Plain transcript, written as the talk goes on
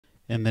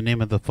In the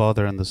name of the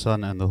Father, and the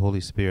Son, and the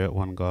Holy Spirit,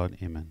 one God.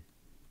 Amen.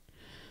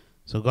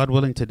 So God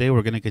willing, today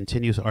we're going to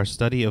continue our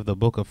study of the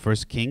book of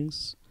First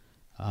Kings.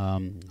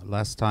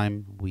 Last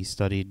time we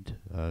studied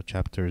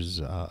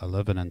chapters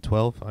 11 and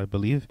 12, I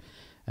believe,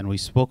 and we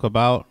spoke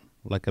about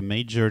like a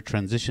major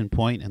transition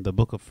point in the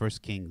book of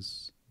First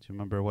Kings. Do you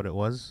remember what it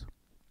was?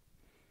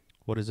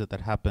 What is it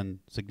that happened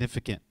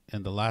significant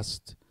in the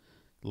last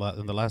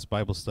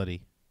Bible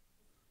study?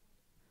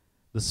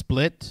 The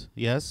split,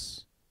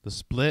 yes. The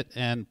split,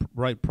 and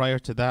right prior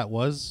to that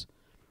was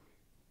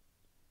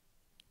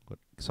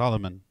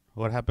Solomon.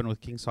 What happened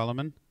with King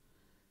Solomon?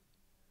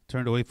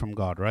 Turned away from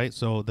God, right?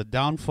 So the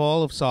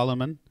downfall of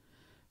Solomon,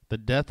 the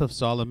death of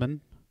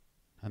Solomon,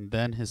 and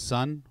then his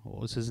son,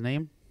 what was his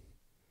name?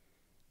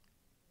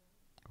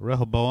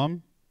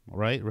 Rehoboam,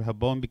 right?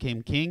 Rehoboam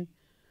became king,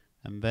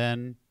 and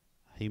then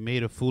he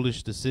made a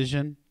foolish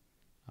decision,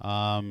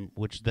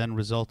 which then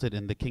resulted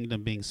in the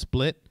kingdom being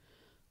split.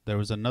 There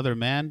was another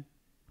man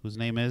whose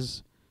name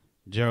is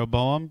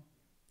Jeroboam,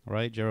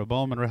 right?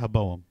 Jeroboam and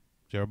Rehoboam.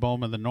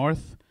 Jeroboam in the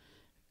north,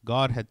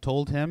 God had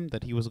told him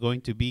that he was going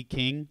to be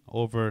king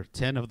over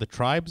 10 of the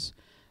tribes,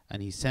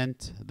 and he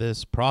sent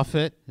this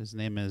prophet, his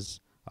name is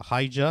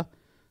Ahijah,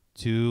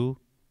 to,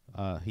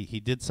 he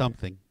did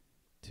something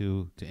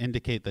to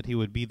indicate that he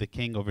would be the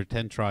king over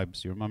 10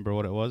 tribes. You remember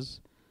what it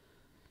was?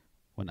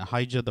 When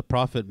Ahijah the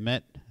prophet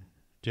met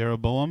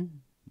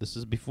Jeroboam, this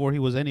is before he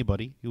was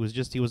anybody, he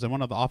was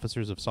one of the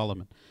officers of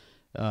Solomon.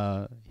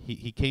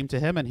 He came to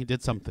him and he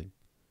did something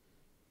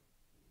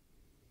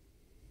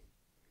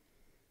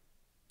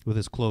with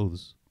his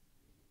clothes.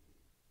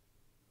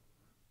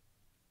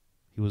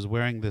 He was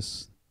wearing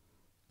this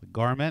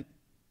garment,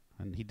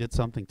 and he did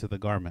something to the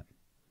garment.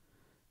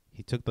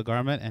 He took the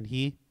garment and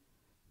he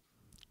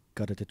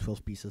cut it to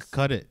 12 pieces.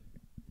 Cut it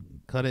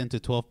into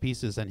 12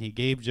 pieces, and he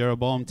gave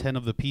Jeroboam 10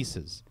 of the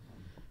pieces,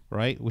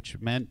 right? Which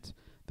meant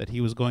that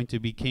he was going to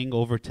be king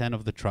over 10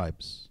 of the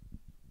tribes.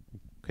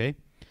 Okay?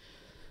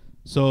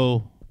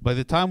 So by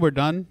the time we're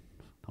done,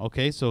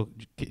 okay, so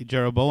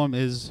Jeroboam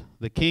is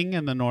the king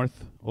in the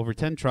north over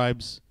 10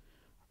 tribes.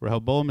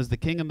 Rehoboam is the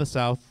king in the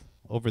south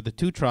over the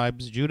 2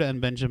 tribes, Judah and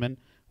Benjamin,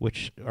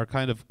 which are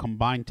kind of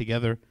combined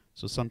together.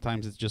 So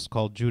sometimes it's just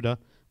called Judah,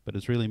 but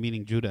it's really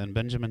meaning Judah and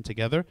Benjamin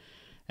together.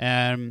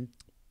 And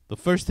the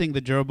first thing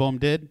that Jeroboam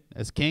did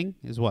as king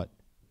is what?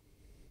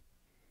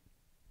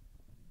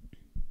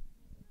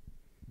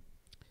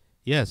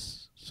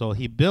 Yes. So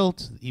he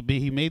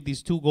made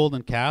these 2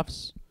 golden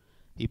calves.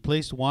 He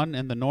placed one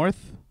in the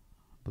north,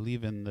 I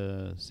believe in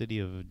the city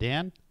of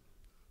Dan,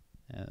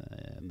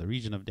 in the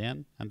region of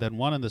Dan, and then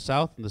one in the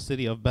south in the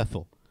city of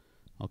Bethel.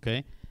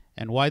 Okay?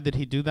 And why did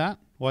he do that?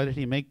 Why did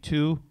he make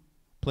 2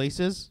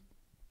 places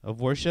of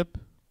worship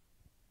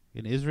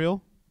in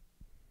Israel?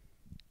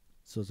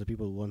 So the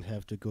people won't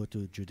have to go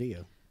to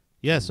Judea.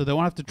 Yeah, so they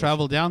won't have to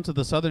travel down to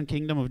the southern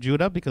kingdom of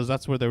Judah, because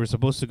that's where they were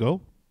supposed to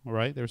go. All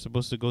right? They were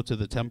supposed to go to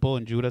the temple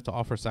in Judah to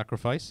offer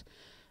sacrifice.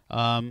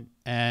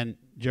 And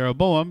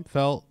Jeroboam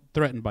felt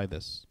threatened by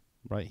this,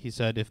 right? He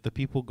said, if the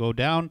people go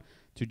down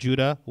to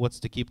Judah, what's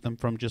to keep them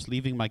from just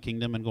leaving my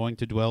kingdom and going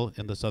to dwell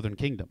in the southern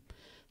kingdom?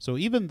 So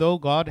even though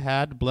God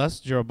had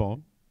blessed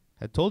Jeroboam,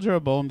 had told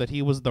Jeroboam that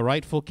he was the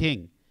rightful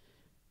king,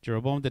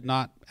 Jeroboam did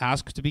not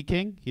ask to be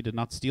king. He did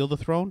not steal the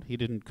throne. He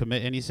didn't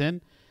commit any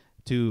sin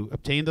to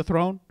obtain the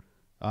throne.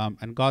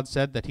 And God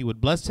said that he would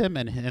bless him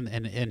and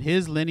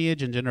his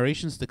lineage and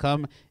generations to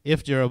come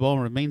if Jeroboam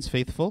remains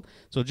faithful.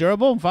 So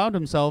Jeroboam found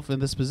himself in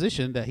this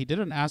position that he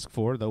didn't ask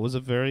for. That was a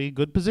very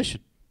good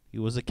position. He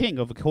was a king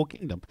of a whole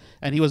kingdom,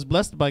 and he was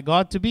blessed by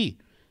God to be.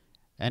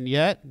 And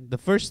yet, the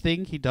first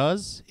thing he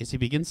does is he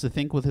begins to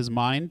think with his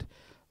mind,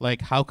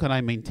 like, how can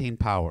I maintain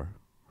power,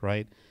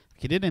 right?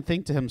 He didn't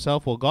think to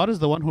himself, well, God is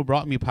the one who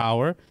brought me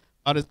power.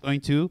 God is going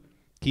to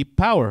keep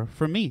power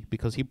for me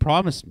because he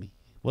promised me.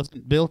 It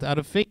wasn't built out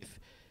of faith.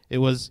 It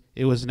was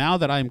now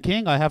that I'm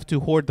king, I have to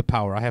hoard the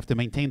power. I have to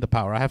maintain the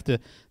power. I have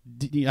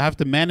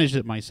to manage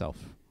it myself,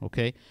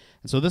 okay?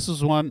 And so this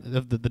is one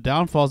of the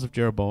downfalls of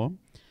Jeroboam.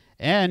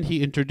 And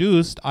he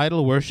introduced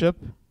idol worship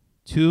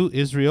to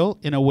Israel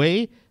in a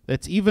way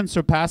that's even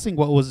surpassing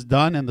what was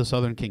done in the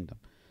southern kingdom.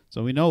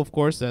 So we know, of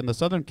course, that in the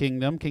southern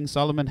kingdom, King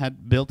Solomon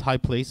had built high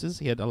places.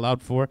 He had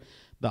allowed for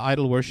the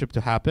idol worship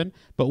to happen.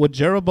 But what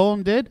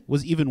Jeroboam did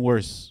was even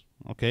worse,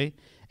 okay?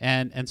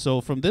 And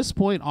so from this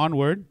point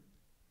onward,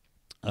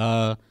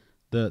 the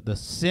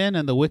sin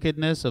and the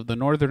wickedness of the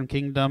northern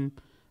kingdom,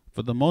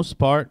 for the most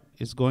part,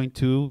 is going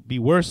to be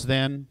worse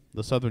than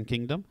the southern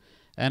kingdom.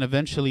 And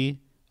eventually,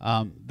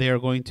 they are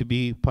going to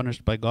be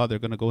punished by God. They're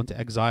going to go into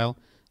exile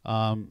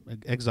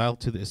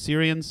to the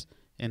Assyrians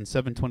in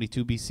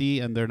 722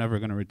 BC, and they're never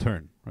going to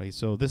return, right?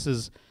 So this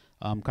is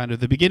kind of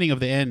the beginning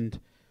of the end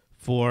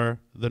for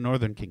the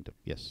northern kingdom.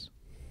 Yes?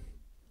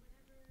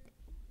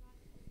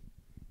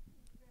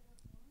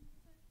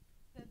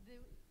 That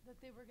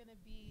they were going to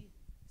be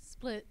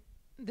split.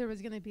 There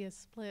was going to be a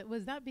split.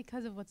 Was that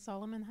because of what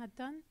Solomon had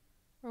done?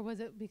 Or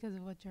was it because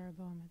of what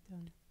Jeroboam had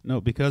done?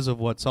 No, because of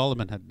what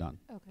Solomon had done.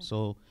 Okay.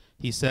 So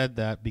he said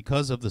that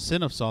because of the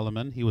sin of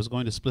Solomon, he was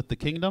going to split the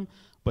kingdom,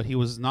 but he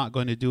was not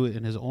going to do it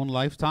in his own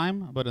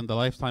lifetime, but in the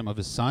lifetime of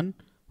his son,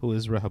 who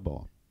is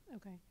Rehoboam.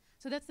 Okay.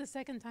 So that's the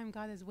second time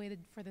God has waited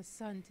for the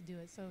son to do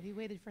it. So he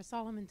waited for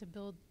Solomon to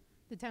build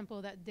the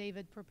temple that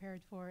David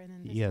prepared for, and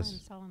then this Yes. time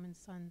Solomon's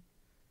son.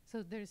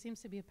 So there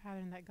seems to be a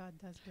pattern that God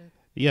does with.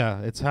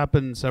 Yeah, it's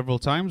happened several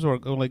times where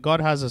like God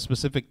has a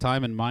specific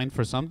time in mind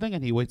for something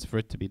and he waits for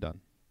it to be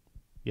done.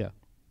 Yeah.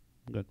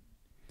 Good.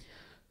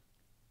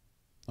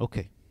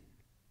 Okay.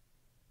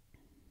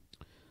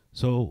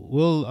 So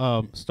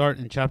we'll start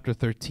in chapter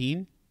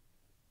 13.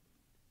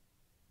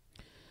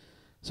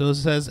 So it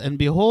says, "And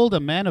behold, a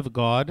man of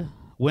God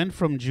went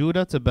from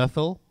Judah to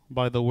Bethel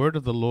by the word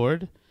of the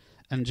Lord,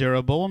 and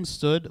Jeroboam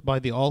stood by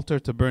the altar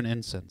to burn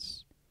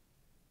incense."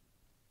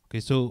 Okay,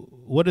 so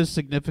what is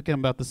significant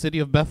about the city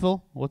of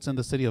Bethel? What's in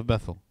the city of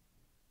Bethel?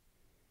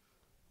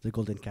 The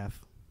golden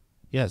calf.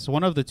 Yes,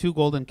 one of the two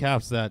golden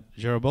calves that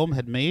Jeroboam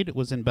had made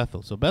was in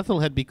Bethel. So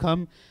Bethel had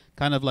become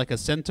kind of like a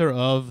center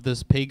of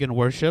this pagan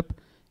worship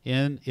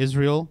in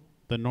Israel,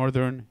 the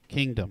northern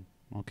kingdom.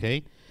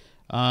 Okay,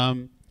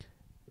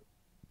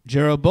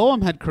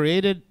 Jeroboam had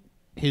created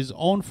his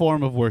own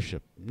form of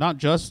worship, not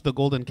just the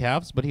golden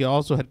calves, but he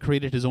also had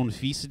created his own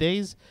feast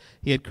days.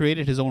 He had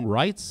created his own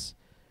rites.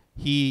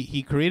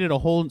 He created a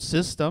whole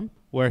system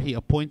where he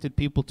appointed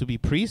people to be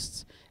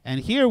priests. And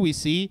here we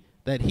see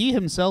that he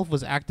himself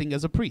was acting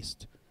as a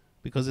priest,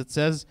 because it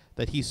says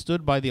that he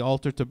stood by the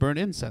altar to burn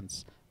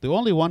incense. The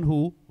only one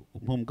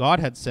whom God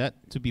had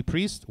set to be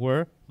priest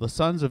were the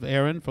sons of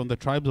Aaron from the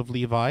tribes of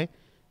Levi,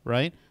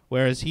 right?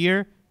 Whereas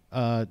here,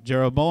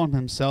 Jeroboam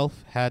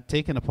himself had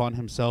taken upon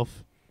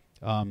himself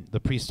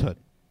the priesthood.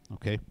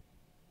 Okay.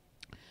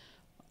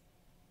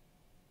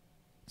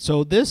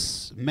 So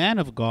this man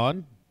of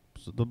God,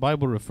 so the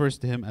Bible refers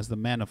to him as the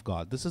man of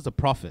God. This is a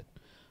prophet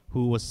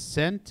who was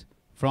sent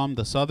from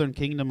the southern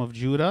kingdom of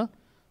Judah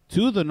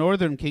to the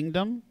northern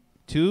kingdom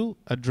to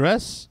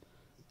address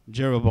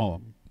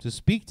Jeroboam, to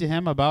speak to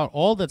him about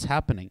all that's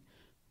happening,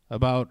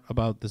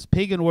 about this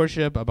pagan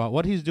worship, about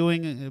what he's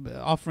doing,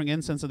 offering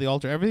incense at the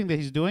altar, everything that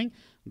he's doing.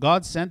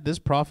 God sent this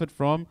prophet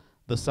from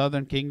the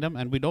southern kingdom,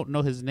 and we don't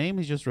know his name.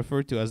 He's just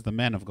referred to as the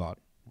man of God.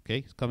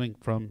 Okay, he's coming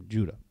from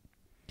Judah.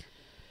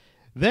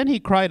 Then he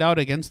cried out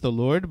against the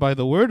Lord by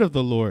the word of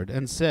the Lord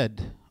and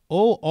said,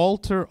 "O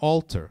altar,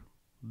 altar,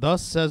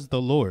 thus says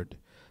the Lord,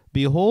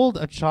 behold,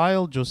 a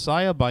child,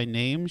 Josiah by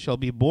name, shall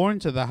be born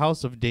to the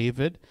house of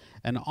David,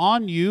 and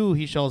on you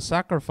he shall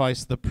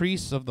sacrifice the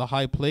priests of the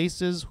high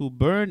places who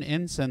burn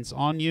incense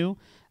on you,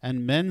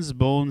 and men's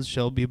bones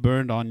shall be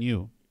burned on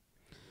you."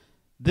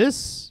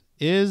 This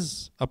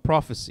is a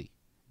prophecy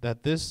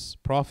that this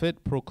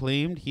prophet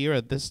proclaimed here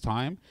at this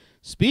time,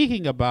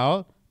 speaking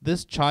about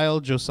this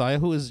child Josiah.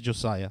 Who is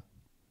Josiah?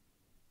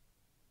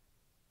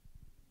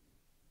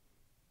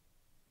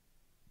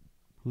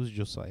 Who's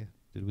Josiah?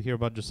 Did we hear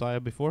about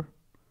Josiah before?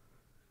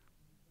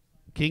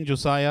 King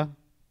Josiah.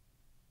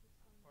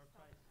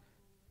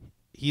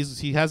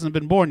 He hasn't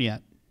been born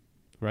yet,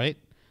 right?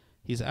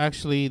 He's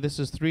actually, this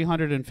is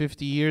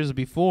 350 years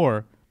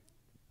before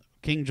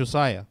King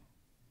Josiah.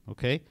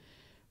 Okay?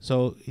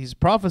 So he's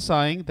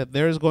prophesying that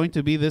there is going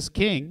to be this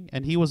king,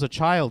 and he was a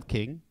child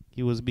king.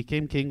 He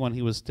became king when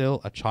he was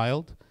still a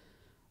child.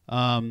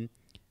 And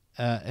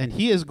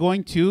he is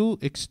going to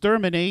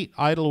exterminate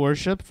idol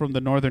worship from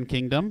the northern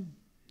kingdom,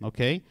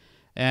 okay?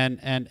 And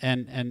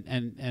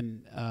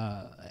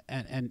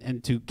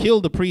to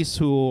kill the priests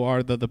who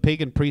are the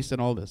pagan priests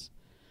and all this.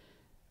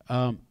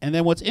 And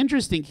then what's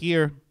interesting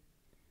here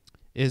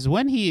is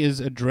when he is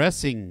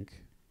addressing,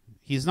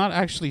 he's not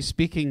actually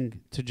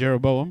speaking to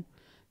Jeroboam.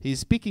 He's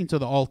speaking to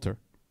the altar,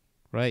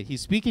 right?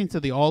 He's speaking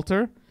to the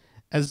altar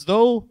as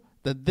though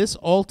that this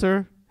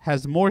altar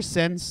has more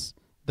sense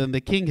than the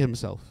king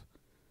himself,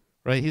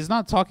 right? He's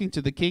not talking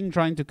to the king,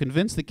 trying to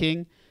convince the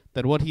king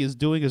that what he is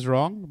doing is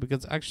wrong,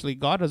 because actually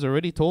God has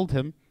already told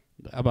him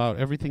about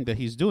everything that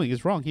he's doing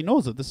is wrong. He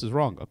knows that this is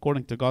wrong,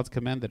 according to God's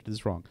command that it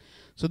is wrong.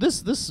 So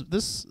this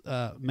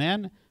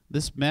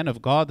man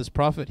of God, this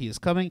prophet, he is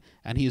coming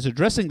and he is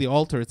addressing the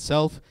altar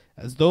itself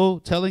as though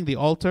telling the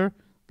altar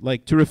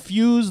like to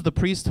refuse the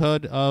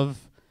priesthood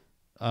of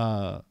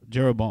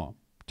Jeroboam.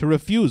 To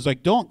refuse,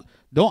 like don't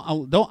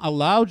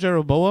allow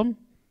Jeroboam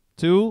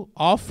to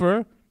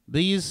offer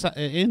these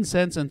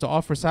incense and to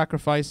offer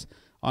sacrifice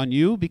on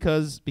you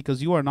because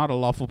you are not a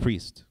lawful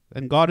priest.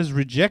 And God is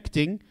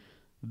rejecting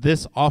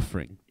this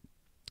offering.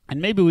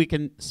 And maybe we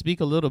can speak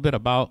a little bit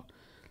about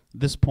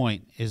this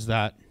point, is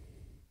that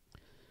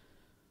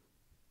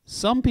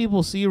some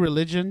people see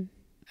religion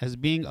as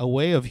being a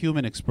way of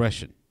human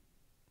expression,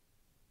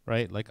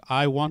 right? Like,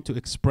 I want to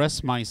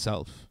express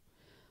myself.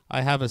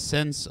 I have a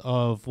sense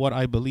of what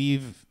I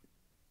believe,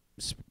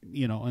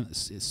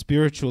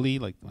 spiritually,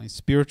 like my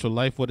spiritual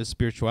life, what is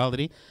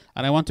spirituality,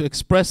 and I want to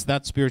express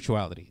that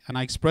spirituality. And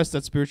I express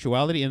that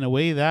spirituality in a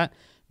way that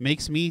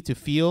makes me to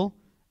feel,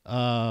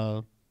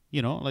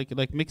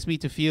 makes me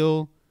to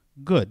feel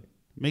good,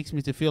 makes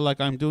me to feel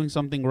like I'm doing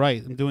something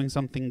right, I'm doing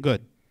something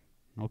good.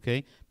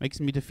 Okay, makes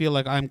me to feel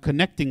like I'm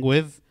connecting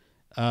with,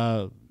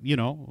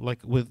 like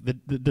with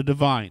the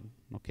divine.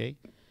 Okay.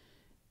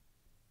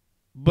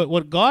 But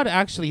what God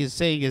actually is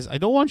saying is, I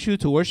don't want you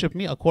to worship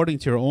me according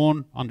to your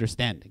own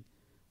understanding.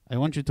 I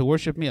want you to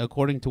worship me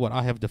according to what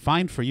I have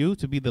defined for you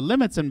to be the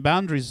limits and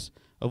boundaries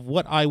of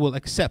what I will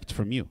accept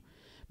from you.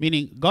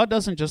 Meaning, God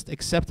doesn't just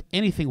accept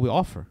anything we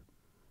offer,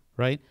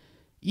 right?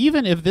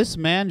 Even if this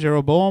man,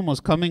 Jeroboam, was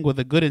coming with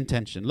a good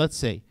intention, let's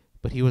say,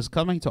 but he was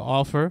coming to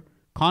offer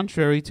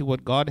contrary to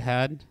what God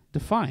had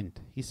defined.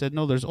 He said,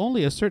 no, there's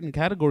only a certain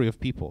category of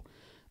people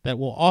that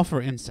will offer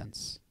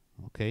incense,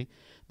 okay?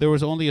 There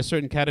was only a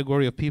certain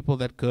category of people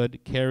that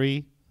could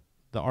carry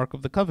the Ark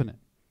of the Covenant.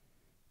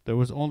 There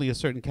was only a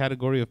certain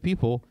category of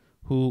people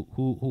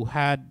who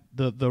had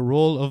the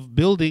role of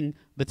building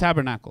the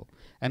tabernacle.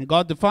 And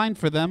God defined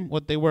for them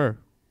what they were.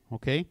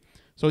 Okay?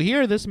 So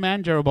here, this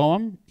man,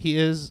 Jeroboam, he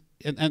is,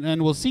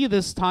 and we'll see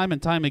this time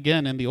and time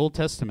again in the Old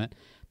Testament,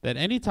 that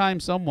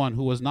anytime someone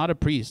who was not a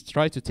priest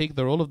tried to take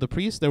the role of the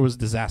priest, there was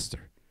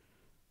disaster.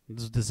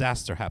 There's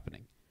disaster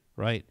happening,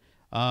 right?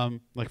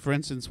 Like, for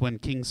instance, when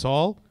King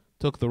Saul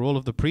took the role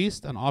of the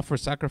priest and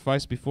offered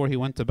sacrifice before he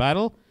went to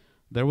battle,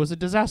 there was a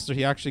disaster.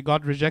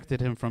 God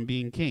rejected him from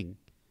being king.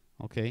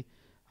 Okay?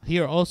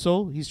 Here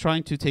also, he's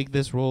trying to take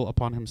this role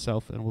upon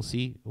himself, and we'll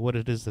see what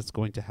it is that's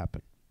going to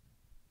happen.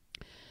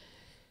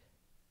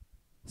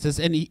 It says,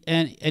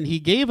 and he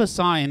gave a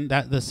sign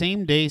that the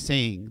same day,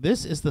 saying,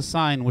 this is the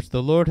sign which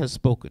the Lord has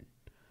spoken.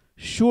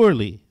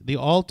 Surely the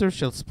altar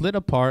shall split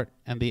apart,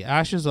 and the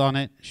ashes on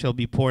it shall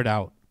be poured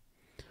out.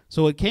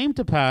 So it came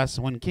to pass,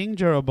 when King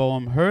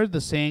Jeroboam heard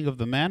the saying of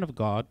the man of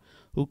God,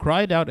 who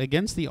cried out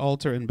against the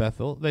altar in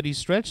Bethel, that he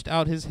stretched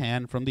out his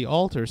hand from the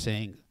altar,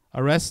 saying,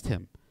 arrest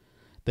him.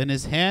 Then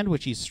his hand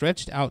which he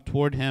stretched out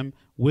toward him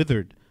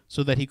withered,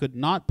 so that he could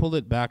not pull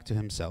it back to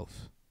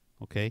himself.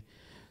 Okay?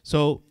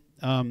 So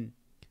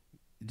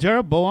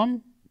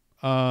Jeroboam,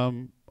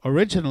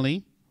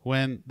 originally,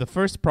 when the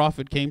first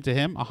prophet came to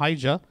him,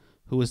 Ahijah,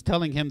 who was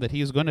telling him that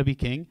he is going to be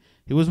king,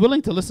 he was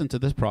willing to listen to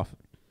this prophet.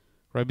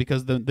 Right,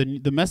 because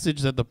the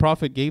message that the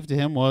prophet gave to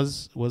him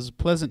was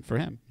pleasant for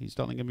him. He's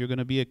telling him, you're going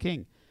to be a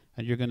king,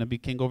 and you're going to be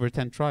king over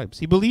 10 tribes.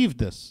 He believed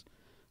this,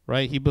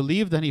 right? He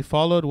believed, and he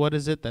followed what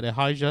is it that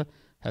Ahijah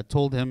had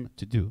told him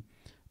to do.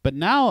 But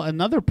now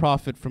another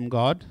prophet from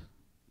God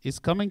is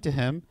coming to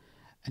him,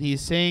 and he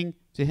is saying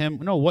to him,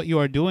 no, what you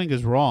are doing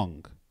is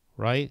wrong,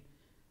 right?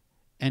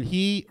 And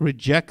he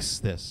rejects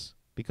this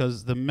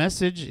because the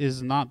message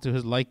is not to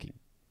his liking,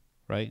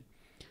 right?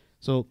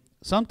 So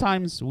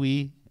sometimes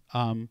we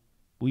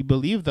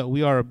believe that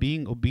we are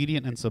being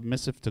obedient and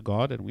submissive to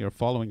God, and we are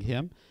following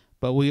him,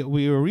 but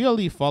we are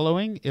really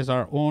following is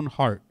our own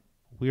heart.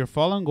 We are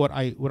following what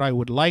I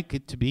would like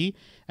it to be,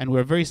 and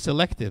we're very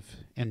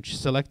selective in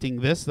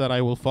selecting this that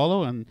I will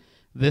follow and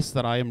this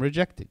that I am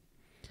rejecting.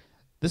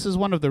 This is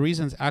one of the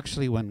reasons,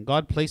 actually, when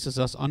God places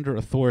us under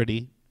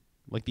authority,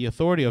 like the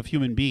authority of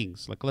human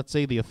beings, like let's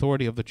say the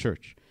authority of the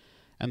church,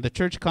 and the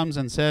church comes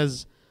and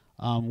says,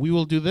 we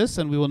will do this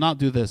and we will not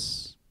do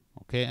this.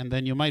 Okay, and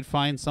then you might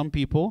find some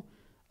people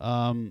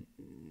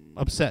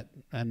upset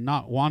and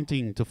not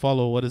wanting to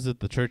follow what is it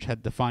the church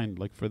had defined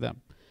like for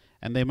them.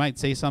 And they might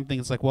say something,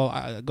 it's like,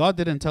 well, God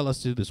didn't tell us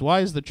to do this.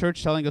 Why is the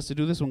church telling us to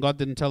do this when God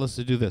didn't tell us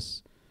to do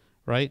this?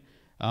 Right?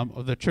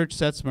 The church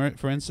sets,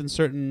 for instance,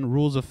 certain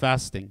rules of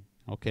fasting,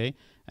 okay?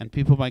 And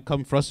people might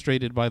come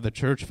frustrated by the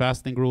church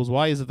fasting rules.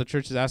 Why is it the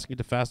church is asking you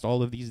to fast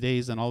all of these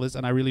days and all this,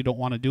 and I really don't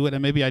want to do it,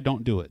 and maybe I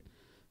don't do it,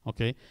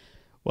 okay?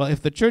 Well,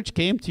 if the church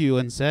came to you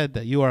and said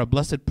that you are a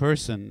blessed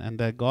person and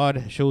that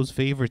God shows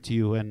favor to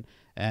you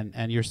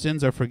and your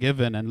sins are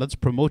forgiven and let's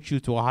promote you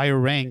to a higher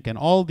rank and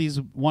all these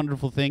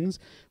wonderful things,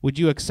 would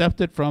you accept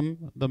it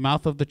from the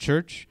mouth of the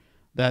church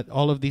that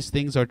all of these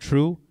things are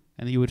true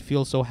and you would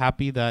feel so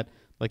happy that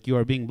like you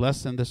are being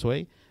blessed in this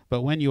way?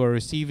 But when you are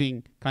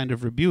receiving kind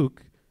of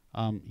rebuke,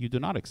 you do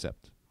not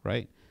accept,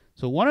 right?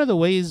 So one of the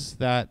ways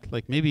that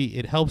like maybe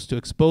it helps to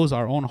expose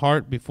our own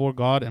heart before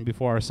God and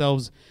before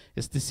ourselves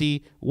is to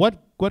see what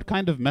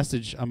kind of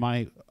message am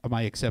I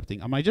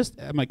accepting? Am I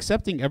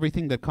accepting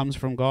everything that comes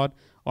from God,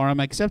 or am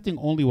I accepting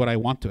only what I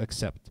want to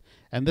accept?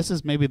 And this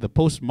is maybe the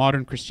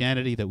postmodern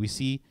Christianity that we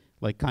see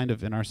like kind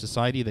of in our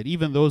society, that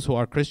even those who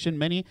are Christian,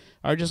 many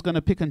are just going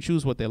to pick and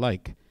choose what they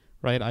like,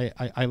 right?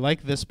 I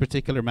like this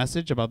particular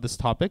message about this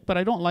topic, but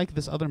I don't like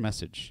this other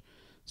message.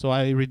 So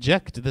I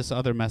reject this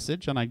other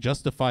message and I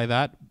justify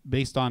that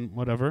based on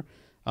whatever.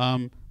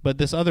 But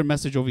this other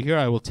message over here,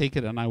 I will take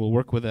it and I will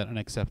work with it and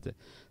accept it.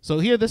 So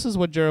here, this is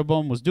what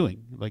Jeroboam was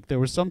doing. Like there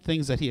were some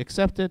things that he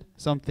accepted,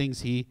 some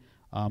things he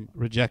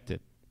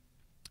rejected.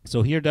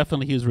 So here,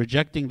 definitely, he was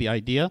rejecting the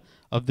idea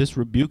of this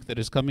rebuke that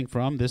is coming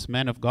from this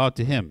man of God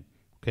to him.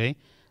 Okay?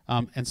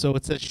 And so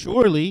it says,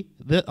 surely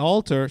the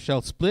altar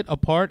shall split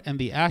apart and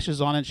the ashes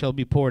on it shall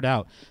be poured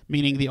out.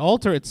 Meaning the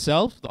altar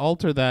itself, the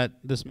altar that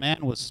this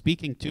man was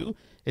speaking to,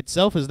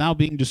 itself is now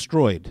being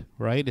destroyed,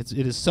 right? It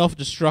is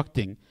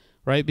self-destructing,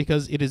 right?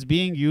 Because it is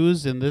being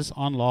used in this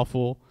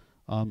unlawful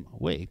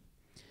way.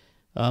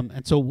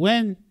 And so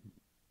when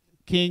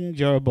King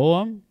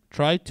Jeroboam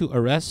tried to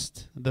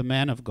arrest the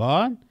man of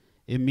God,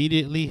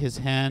 immediately his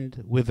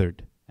hand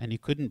withered, and he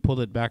couldn't pull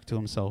it back to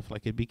himself.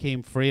 Like, it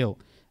became frail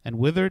and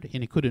withered,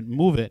 and he couldn't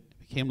move it. It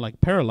became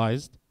like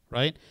paralyzed,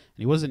 right? And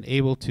he wasn't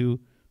able to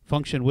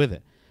function with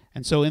it.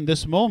 And so in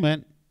this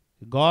moment,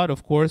 God,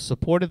 of course,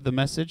 supported the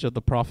message of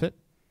the prophet,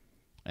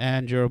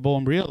 and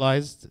Jeroboam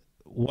realized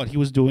what he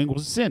was doing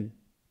was sin.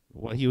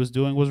 What he was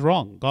doing was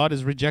wrong. God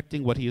is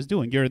rejecting what he is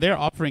doing. You're there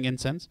offering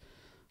incense.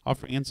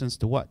 Offering incense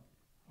to what?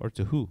 Or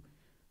to who?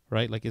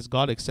 Right? Like, is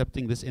God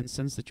accepting this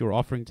incense that you're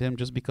offering to him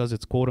just because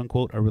it's quote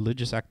unquote a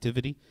religious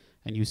activity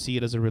and you see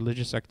it as a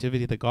religious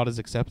activity that God is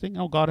accepting?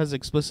 No, God has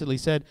explicitly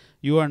said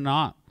you are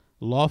not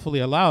lawfully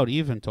allowed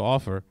even to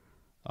offer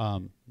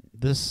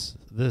this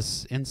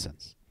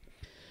incense.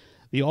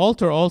 The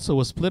altar also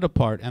was split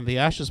apart, and the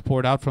ashes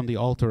poured out from the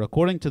altar,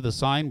 according to the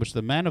sign which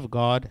the man of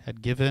God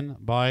had given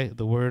by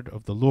the word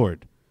of the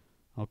Lord.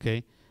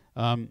 Okay?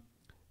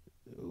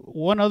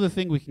 One other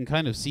thing we can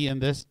kind of see in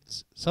this,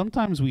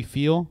 sometimes we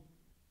feel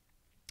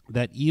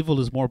that evil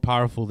is more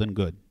powerful than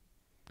good,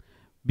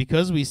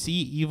 because we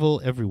see evil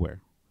everywhere.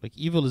 Like,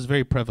 evil is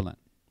very prevalent.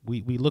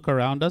 We look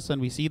around us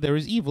and we see there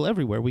is evil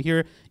everywhere. We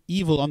hear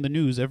evil on the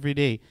news every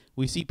day.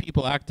 We see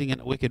people acting in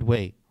a wicked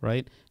way,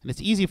 right? And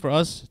it's easy for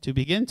us to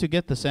begin to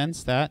get the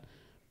sense that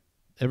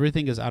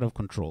everything is out of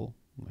control.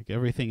 Like,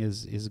 everything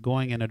is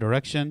going in a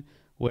direction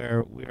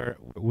where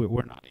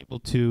we're not able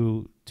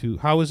to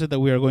how is it that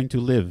we are going to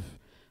live?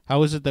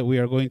 How is it that we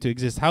are going to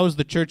exist? How is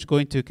the church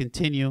going to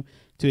continue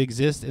to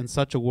exist in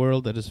such a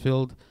world that is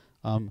filled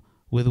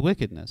with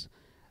wickedness?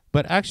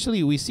 But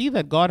actually, we see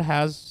that God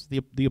has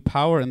the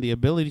power and the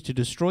ability to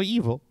destroy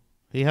evil.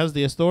 He has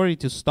the authority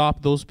to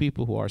stop those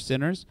people who are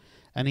sinners,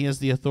 and he has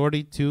the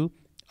authority to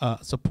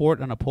support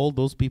and uphold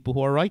those people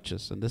who are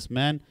righteous. And this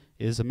man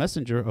is a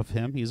messenger of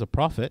him. He's a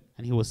prophet,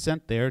 and he was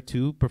sent there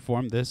to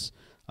perform this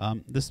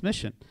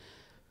mission.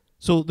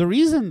 So the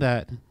reason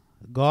that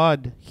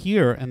God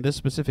here in this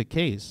specific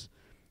case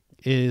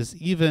is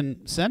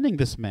even sending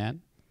this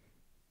man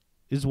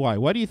is why?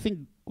 Why do you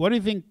think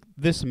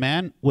this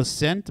man was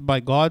sent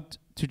by God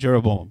to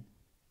Jeroboam?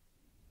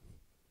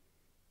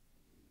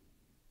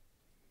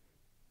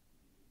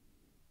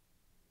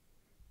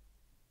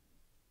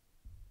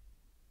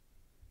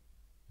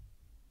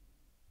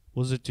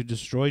 Was it to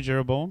destroy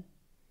Jeroboam?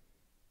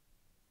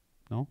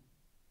 No?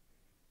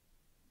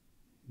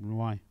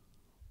 Why?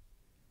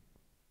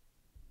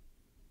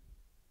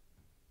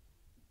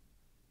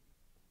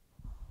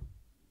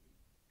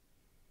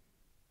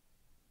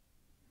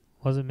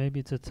 Was it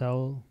maybe to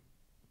tell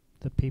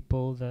the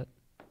people that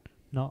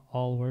not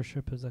all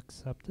worship is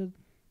accepted?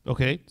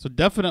 Okay, so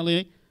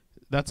definitely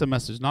that's a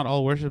message. Not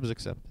all worship is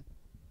accepted.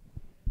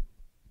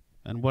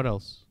 And what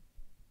else?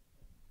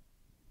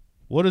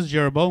 What is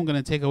Jeroboam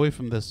going to take away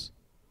from this?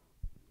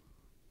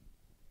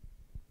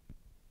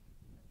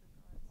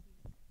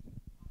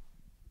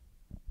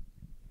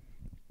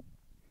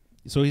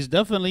 So he's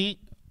definitely,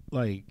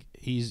 like,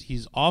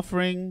 he's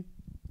offering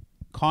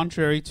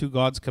contrary to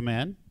God's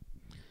command,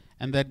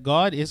 and that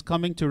God is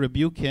coming to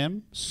rebuke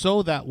him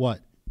so that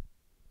what?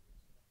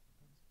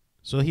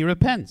 So he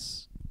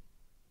repents.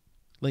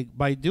 Like,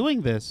 by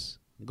doing this,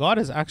 God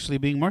is actually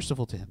being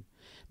merciful to him.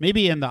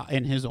 Maybe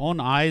in his own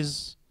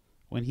eyes,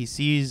 when he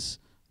sees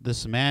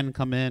this man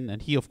come in,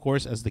 and he, of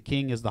course, as the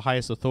king, is the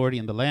highest authority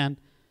in the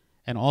land,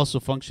 and also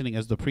functioning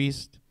as the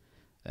priest,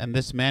 and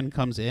this man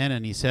comes in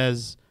and he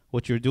says,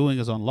 what you're doing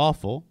is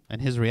unlawful,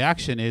 and his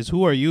reaction is,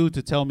 who are you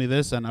to tell me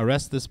this and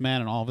arrest this man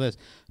and all of this?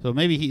 So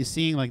maybe he's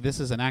seeing like this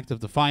is an act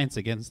of defiance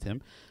against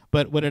him,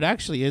 but what it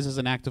actually is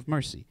an act of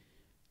mercy,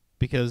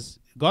 because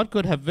God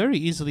could have very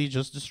easily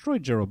just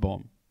destroyed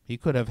Jeroboam. He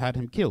could have had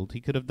him killed.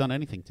 He could have done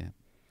anything to him.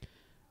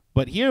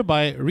 But here,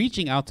 by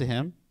reaching out to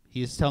him,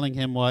 he is telling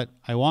him what?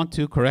 I want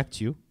to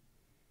correct you,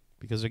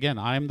 because again,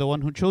 I am the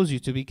one who chose you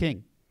to be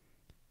king.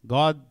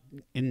 God's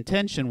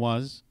intention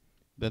was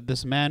that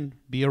this man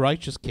be a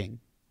righteous king,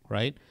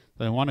 right?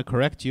 That I want to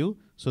correct you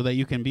so that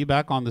you can be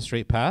back on the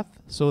straight path,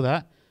 so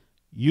that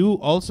you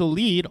also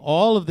lead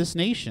all of this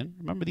nation.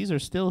 Remember, these are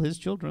still his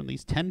children,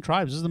 these 10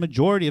 tribes. This is the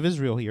majority of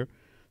Israel here,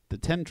 the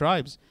 10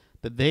 tribes,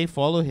 that they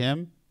follow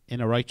him in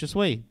a righteous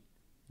way.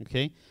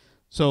 Okay?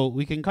 So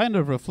we can kind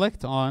of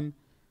reflect on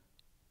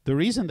the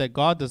reason that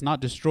God does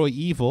not destroy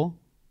evil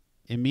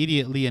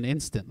immediately and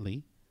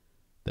instantly,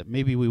 that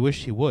maybe we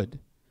wish he would,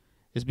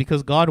 is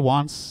because God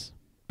wants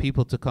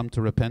people to come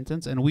to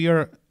repentance, and we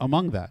are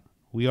among that.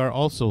 We are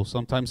also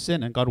sometimes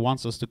sin, and God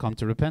wants us to come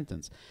to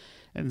repentance.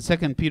 In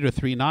 2 Peter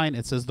 3:9,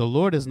 it says, the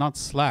Lord is not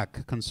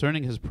slack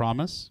concerning his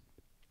promise,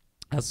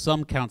 as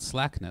some count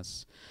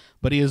slackness,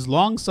 but he is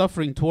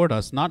long-suffering toward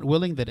us, not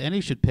willing that any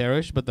should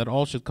perish, but that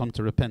all should come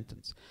to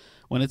repentance.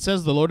 When it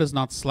says the Lord is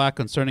not slack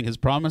concerning his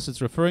promise,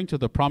 it's referring to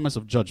the promise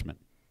of judgment.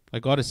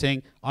 Like, God is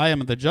saying, I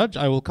am the judge,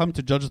 I will come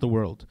to judge the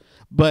world.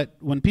 But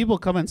when people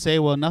come and say,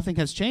 well, nothing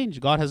has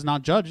changed, God has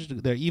not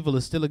judged, their evil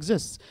still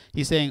exists,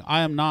 he's saying,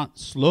 I am not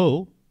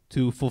slow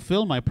to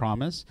fulfill my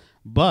promise,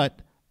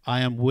 but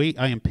I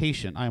am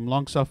patient, I am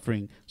long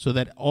suffering, so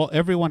that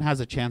everyone has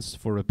a chance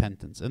for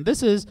repentance. And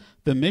this is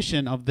the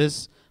mission of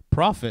this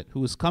prophet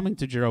who is coming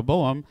to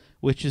Jeroboam,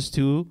 which is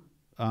to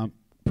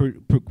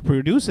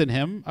produce in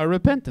him a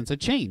repentance, a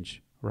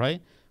change,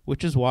 right?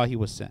 Which is why he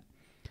was sent.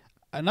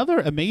 Another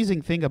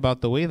amazing thing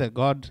about the way that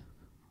God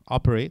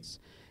operates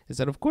is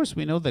that, of course,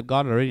 we know that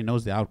God already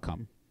knows the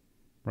outcome,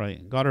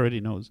 right? God already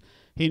knows.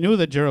 He knew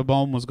that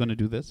Jeroboam was going to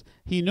do this.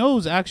 He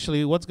knows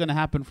actually what's going to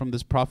happen from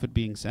this prophet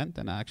being sent,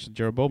 and actually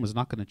Jeroboam is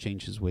not going to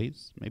change his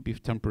ways. Maybe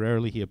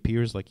temporarily he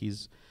appears like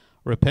he's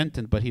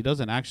repentant, but he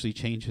doesn't actually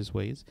change his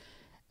ways.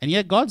 And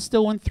yet God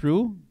still went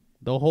through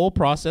the whole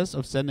process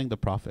of sending the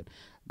prophet.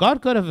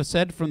 God could have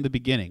said from the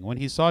beginning, when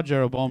he saw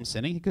Jeroboam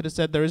sinning, he could have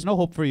said, there is no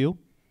hope for you.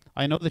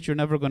 I know that you're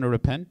never going to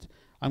repent.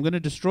 I'm going to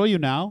destroy you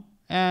now,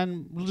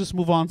 and we'll just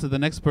move on to the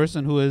next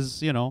person who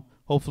is,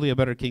 hopefully a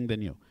better king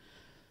than you.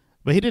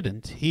 But he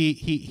didn't.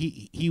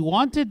 He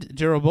wanted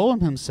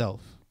Jeroboam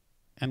himself.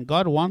 And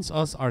God wants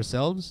us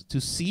ourselves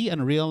to see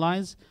and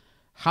realize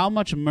how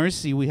much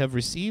mercy we have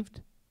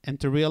received, and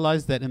to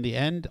realize that in the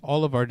end,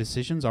 all of our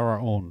decisions are our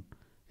own.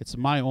 It's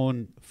my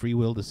own free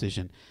will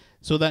decision.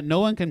 So that no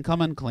one can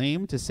come and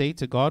claim to say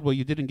to God, well,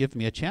 you didn't give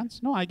me a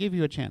chance. No, I gave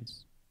you a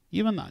chance.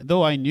 Even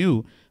though I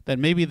knew that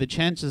maybe the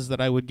chances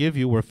that I would give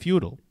you were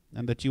futile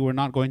and that you were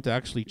not going to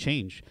actually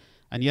change.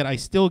 And yet I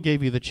still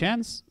gave you the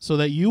chance so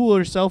that you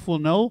yourself will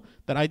know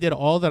that I did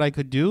all that I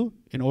could do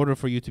in order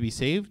for you to be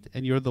saved,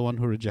 and you're the one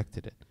who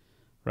rejected it,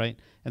 right?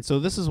 And so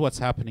this is what's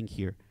happening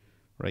here,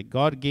 right?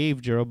 God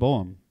gave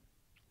Jeroboam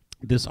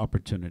this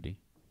opportunity.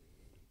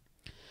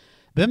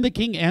 Then the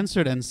king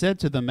answered and said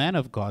to the man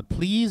of God,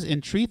 please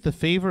entreat the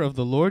favor of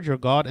the Lord your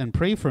God and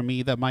pray for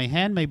me that my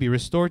hand may be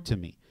restored to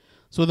me.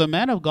 So the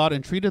man of God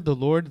entreated the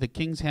Lord, the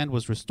king's hand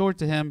was restored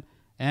to him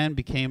and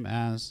became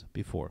as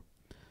before.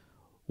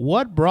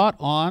 What brought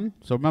on,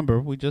 so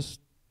remember,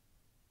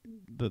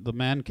 the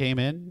man came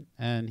in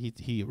and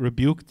he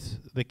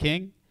rebuked the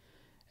king,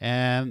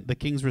 and the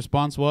king's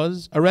response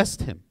was,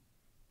 arrest him.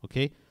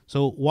 Okay,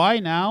 so why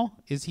now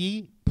is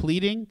he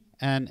pleading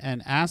and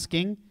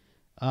asking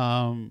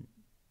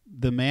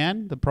the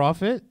man, the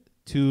prophet,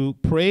 to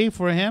pray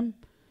for him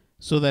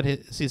so that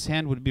his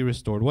hand would be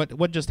restored?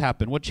 What just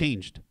happened? What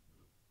changed?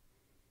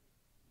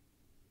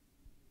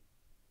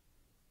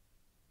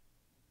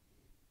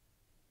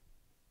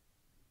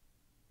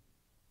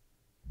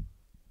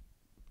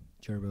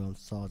 Jeroboam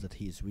saw that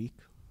he is weak.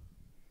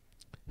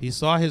 He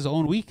saw his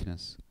own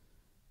weakness.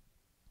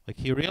 Like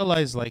he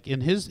realized, like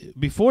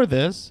before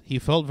this, he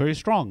felt very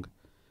strong,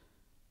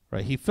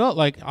 right? He felt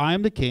like, I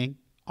am the king,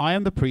 I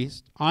am the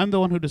priest, I'm the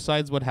one who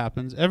decides what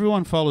happens,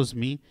 everyone follows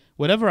me,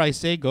 whatever I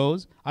say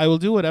goes, I will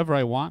do whatever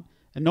I want,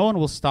 and no one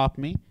will stop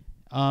me.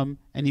 And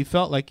he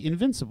felt like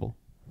invincible,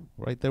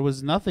 right? There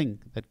was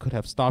nothing that could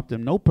have stopped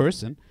him. No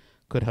person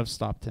could have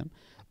stopped him.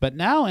 But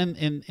now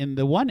in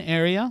the one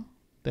area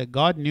that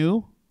God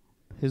knew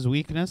his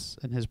weakness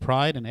and his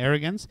pride and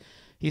arrogance,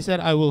 he said,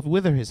 I will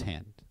wither his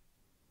hand.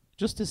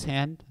 Just his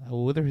hand, I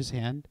will wither his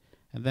hand.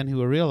 And then he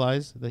will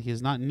realize that he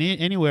is not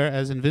anywhere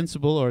as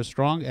invincible or as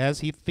strong as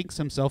he thinks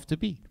himself to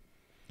be.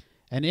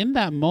 And in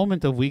that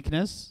moment of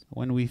weakness,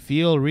 when we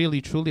feel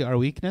really truly our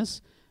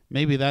weakness,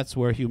 maybe that's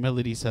where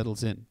humility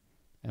settles in.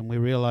 And we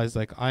realize,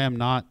 like, I am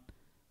not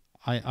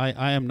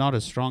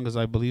as strong as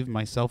I believe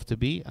myself to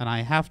be, and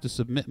I have to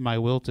submit my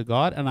will to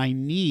God, and I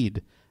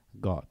need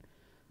God,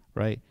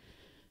 right?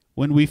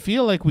 When we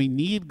feel like we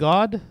need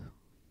God,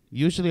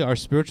 usually our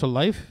spiritual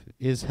life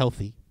is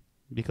healthy,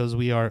 because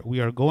we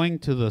are going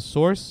to the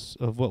source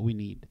of what we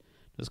need.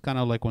 It's kind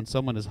of like when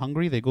someone is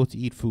hungry, they go to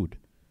eat food,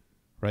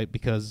 right?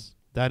 Because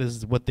that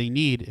is what they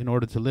need in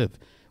order to live.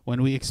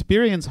 When we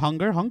experience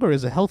hunger, hunger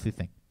is a healthy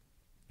thing,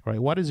 right?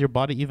 Why does your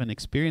body even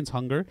experience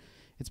hunger?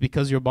 It's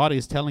because your body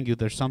is telling you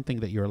there's something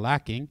that you're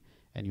lacking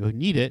and you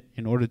need it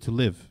in order to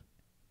live,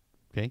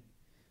 okay?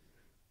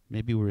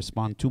 Maybe we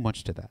respond too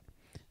much to that.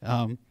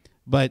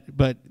 But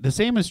the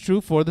same is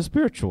true for the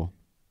spiritual.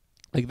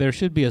 Like there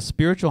should be a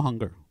spiritual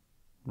hunger,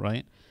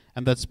 right?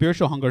 And that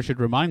spiritual hunger should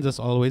remind us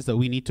always that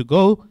we need to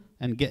go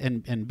and get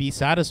and be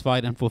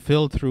satisfied and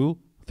fulfilled through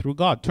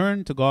God.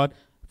 Turn to God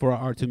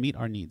to meet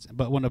our needs.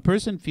 But when a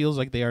person feels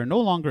like they are no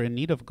longer in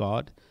need of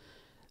God,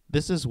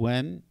 this is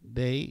when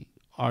they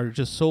are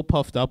just so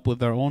puffed up with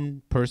their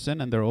own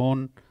person and their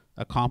own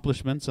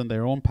accomplishments and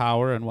their own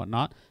power and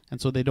whatnot,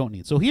 and so they don't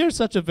need. So here's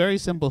such a very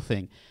simple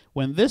thing.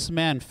 When this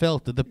man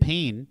felt the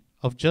pain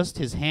of just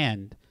his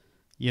hand,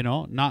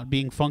 not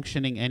being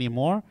functioning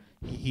anymore,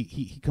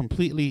 he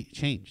completely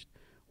changed.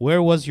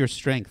 Where was your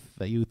strength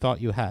that you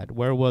thought you had?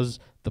 Where was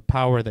the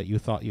power that you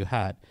thought you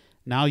had?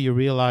 Now you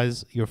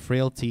realize your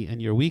frailty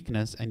and your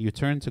weakness, and you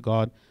turn to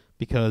God,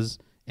 because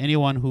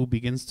anyone who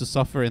begins to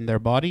suffer in their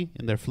body,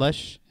 in their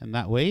flesh, in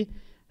that way,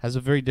 has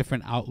a very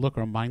different outlook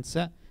or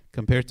mindset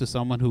compared to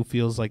someone who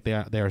feels like they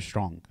are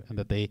strong and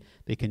that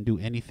they can do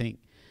anything.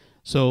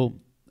 So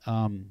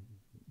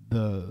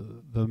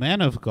the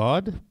man of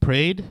God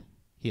prayed,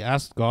 he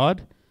asked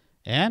God,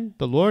 and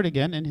the Lord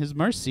again in his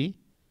mercy,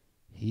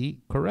 he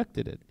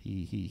corrected it.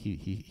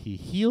 He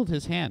healed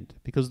his hand,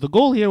 because the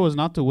goal here was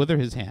not to wither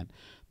his hand.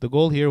 The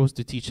goal here was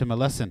to teach him a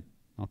lesson.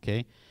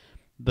 Okay,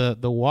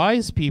 the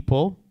wise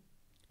people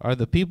are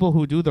the people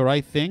who do the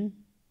right thing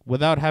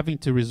without having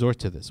to resort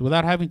to this,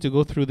 without having to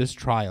go through this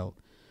trial.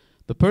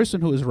 The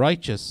person who is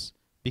righteous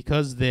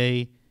because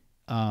they,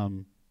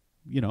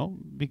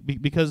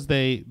 because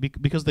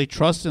they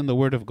trust in the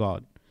word of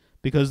God,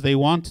 because they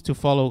want to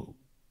follow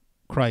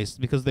Christ,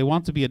 because they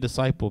want to be a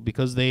disciple,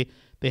 because they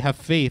have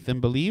faith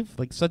and believe,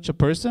 like such a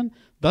person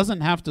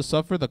doesn't have to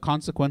suffer the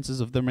consequences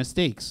of their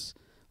mistakes,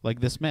 like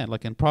this man.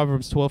 Like in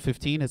Proverbs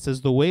 12:15, it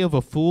says, "The way of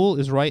a fool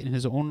is right in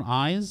his own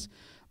eyes,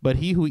 but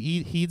he who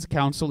heeds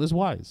counsel is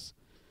wise."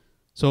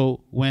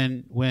 So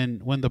when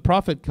the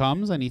prophet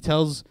comes and he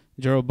tells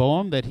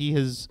Jeroboam that he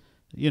is,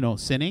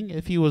 sinning,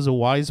 if he was a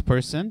wise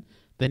person,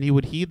 then he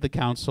would heed the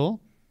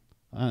counsel.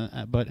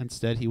 But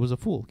instead he was a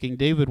fool. King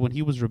David, when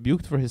he was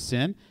rebuked for his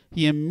sin,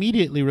 he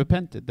immediately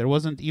repented. There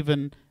wasn't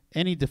even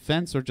any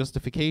defense or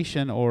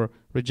justification or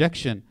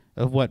rejection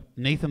of what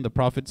Nathan the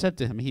prophet said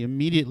to him. He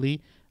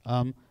immediately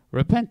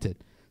repented.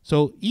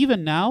 So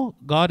even now,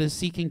 God is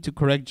seeking to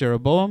correct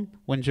Jeroboam.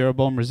 When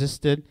Jeroboam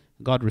resisted,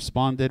 God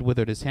responded,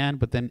 withered his hand,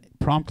 but then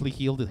promptly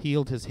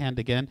healed his hand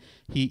again.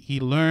 He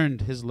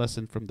learned his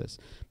lesson from this.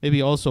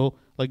 Maybe also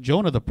like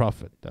Jonah the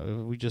prophet.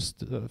 We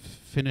just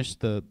finished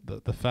the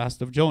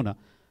fast of Jonah,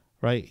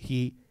 right?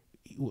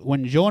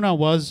 When Jonah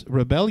was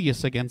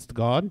rebellious against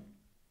God,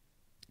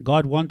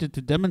 God wanted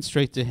to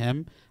demonstrate to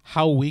him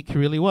how weak he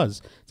really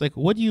was. It's like,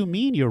 what do you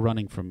mean you're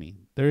running from me?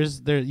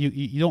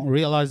 You don't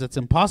realize it's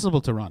impossible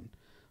to run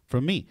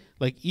from me.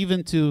 Like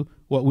even to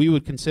what we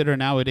would consider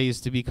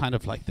nowadays to be kind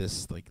of like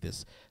this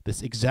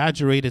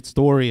exaggerated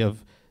story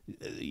of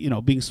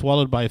being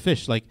swallowed by a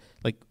fish. Like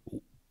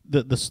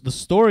the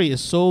story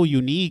is so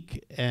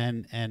unique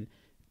and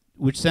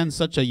which sends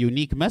such a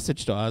unique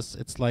message to us.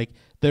 It's like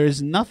there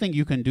is nothing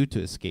you can do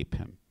to escape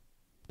him.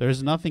 There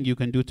is nothing you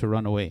can do to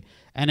run away.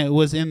 And it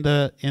was in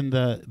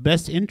the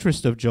best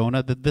interest of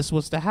Jonah that this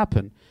was to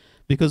happen.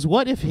 Because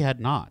what if he had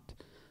not?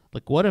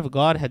 Like what if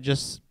God had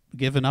just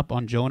given up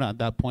on Jonah at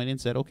that point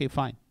and said, okay,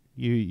 fine.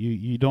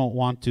 You don't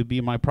want to be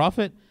my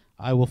prophet.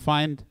 I will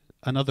find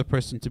another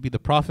person to be the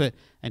prophet,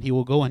 and he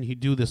will go and he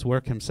do this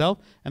work himself,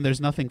 and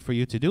there's nothing for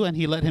you to do. And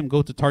he let him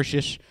go to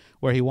Tarshish,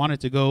 where he wanted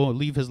to go,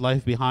 leave his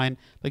life behind.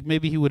 Like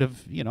maybe he would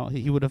have,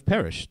 he would have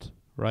perished,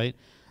 right?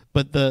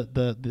 But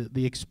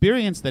the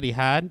experience that he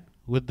had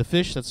with the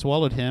fish that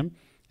swallowed him,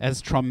 as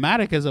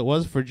traumatic as it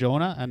was for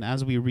Jonah, and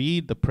as we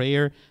read the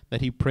prayer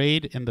that he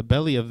prayed in the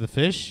belly of the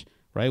fish,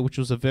 right, which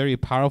was a very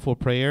powerful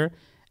prayer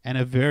and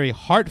a very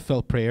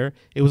heartfelt prayer,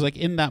 it was like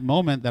in that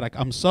moment that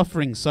I'm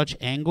suffering such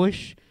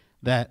anguish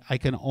that I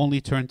can only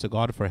turn to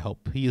God for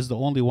help. He is the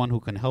only one who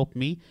can help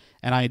me,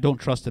 and I don't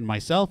trust in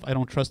myself. I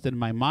don't trust in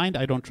my mind.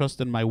 I don't trust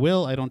in my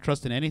will. I don't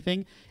trust in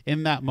anything.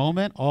 In that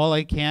moment, all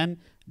I can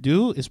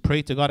do is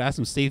pray to God, ask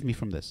him, save me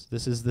from this.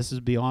 This is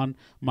beyond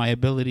my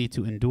ability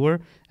to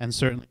endure, and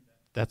certainly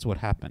that's what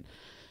happened.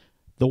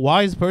 The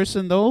wise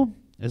person, though,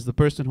 is the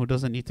person who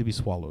doesn't need to be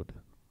swallowed,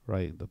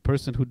 right? The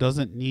person who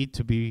doesn't need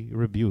to be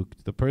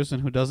rebuked, the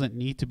person who doesn't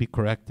need to be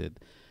corrected.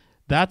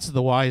 That's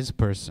the wise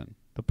person.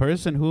 The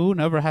person who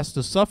never has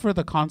to suffer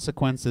the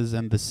consequences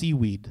and the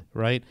seaweed,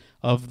 right?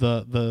 Of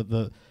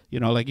the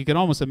like you can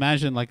almost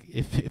imagine, like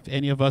if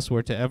any of us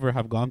were to ever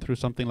have gone through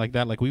something like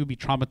that, like we would be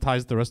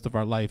traumatized the rest of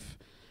our life,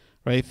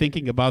 right?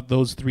 Thinking about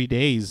those 3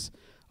 days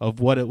of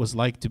what it was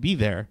like to be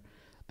there.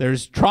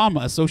 There's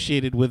trauma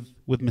associated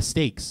with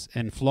mistakes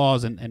and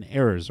flaws and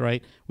errors,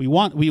 right? We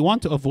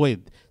want to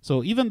avoid.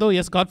 So even though,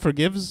 yes, God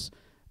forgives,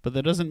 but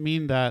that doesn't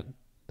mean that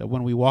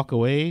when we walk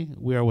away,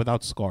 we are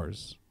without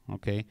scars,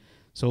 okay?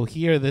 So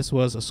here, this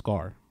was a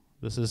scar.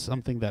 This is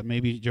something that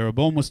maybe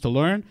Jeroboam was to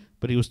learn,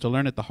 but he was to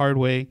learn it the hard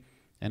way,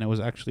 and it was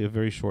actually a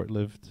very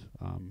short-lived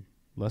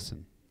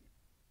lesson.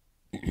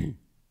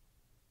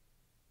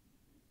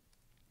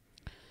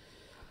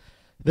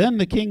 Then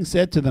the king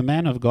said to the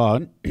man of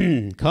God,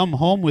 "Come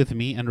home with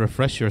me and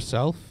refresh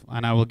yourself,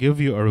 and I will give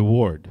you a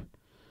reward."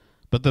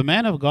 But the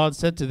man of God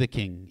said to the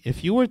king,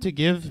 "If you were to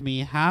give me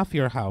half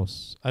your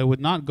house, I would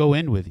not go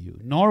in with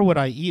you, nor would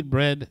I eat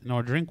bread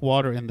nor drink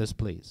water in this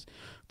place.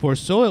 For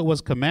so it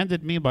was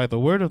commanded me by the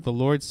word of the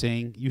Lord,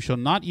 saying, You shall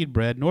not eat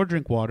bread nor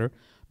drink water,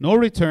 nor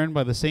return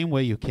by the same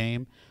way you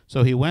came."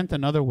 So he went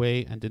another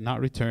way and did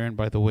not return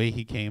by the way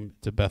he came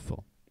to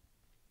Bethel.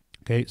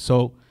 Okay,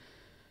 so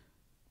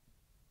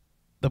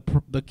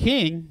the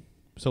king,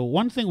 so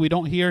one thing we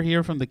don't hear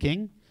here from the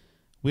king,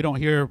 we don't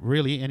hear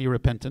really any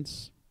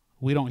repentance.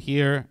 We don't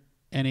hear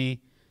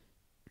any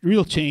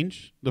real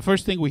change. The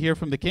first thing we hear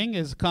from the king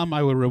is, "Come,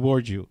 I will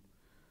reward you."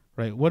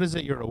 Right? What is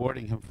it you're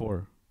rewarding him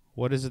for?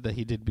 What is it that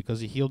he did?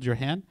 Because he healed your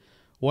hand?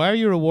 Why are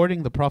you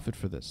rewarding the prophet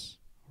for this?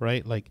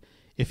 Right? Like,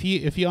 if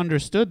he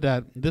understood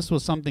that this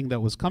was something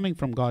that was coming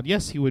from God,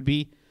 yes, he would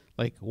be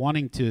like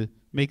wanting to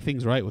make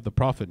things right with the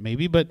prophet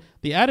maybe, but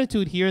the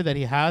attitude here that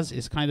he has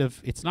is kind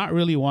of, it's not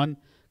really one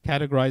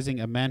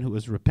categorizing a man who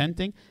is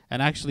repenting, and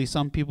actually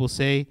some people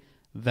say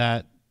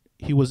that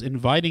he was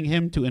inviting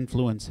him to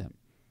influence him.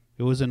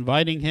 It was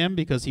inviting him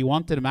because he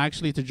wanted him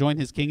actually to join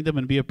his kingdom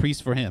and be a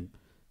priest for him.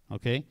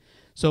 Okay?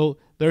 So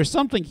there's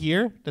something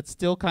here that's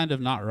still kind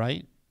of not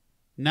right.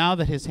 Now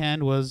that his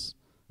hand was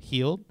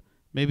healed,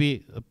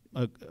 maybe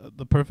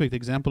the perfect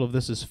example of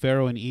this is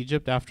Pharaoh in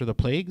Egypt after the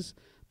plagues.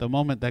 The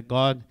moment that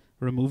God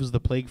removes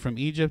the plague from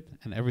Egypt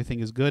and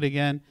everything is good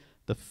again,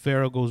 the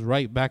Pharaoh goes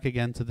right back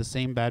again to the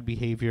same bad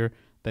behavior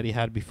that he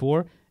had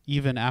before,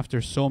 even after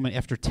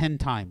 10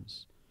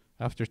 times,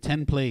 after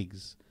 10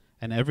 plagues,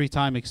 and every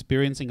time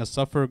experiencing a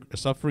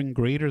suffering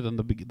greater than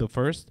the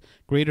first,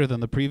 greater than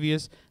the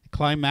previous,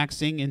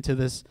 climaxing into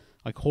this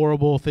like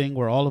horrible thing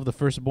where all of the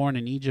firstborn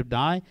in Egypt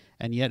die,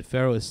 and yet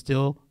Pharaoh is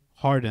still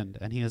hardened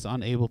and he is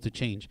unable to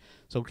change.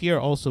 So here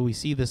also we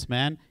see this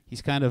man,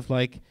 he's kind of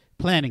like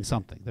planning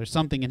something. There's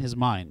something in his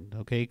mind.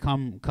 Okay,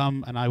 come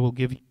and I will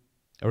give you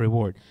a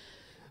reward.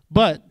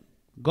 But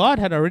God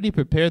had already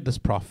prepared this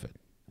prophet,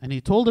 and he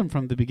told him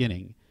from the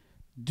beginning,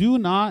 do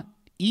not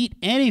eat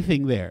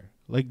anything there.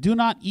 Like, do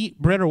not eat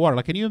bread or water.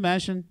 Like, can you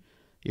imagine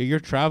you're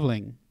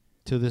traveling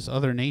to this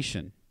other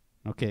nation,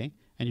 okay,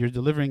 and you're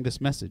delivering this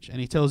message, and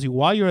he tells you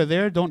while you're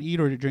there, don't eat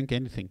or drink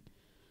anything,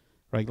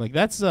 right? Like,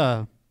 that's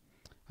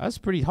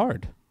pretty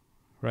hard,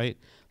 right?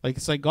 Like,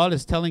 it's like God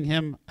is telling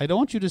him, I don't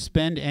want you to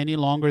spend any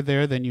longer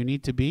there than you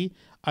need to be.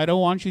 I don't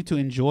want you to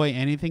enjoy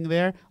anything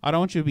there. I don't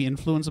want you to be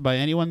influenced by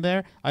anyone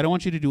there. I don't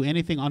want you to do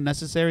anything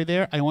unnecessary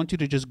there. I want you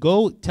to just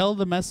go tell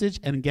the message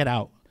and get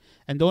out.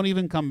 And don't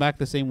even come back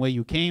the same way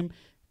you came.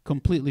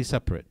 Completely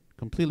separate,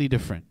 completely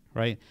different,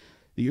 right?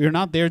 You're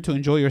not there to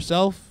enjoy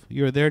yourself.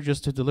 You're there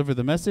just to deliver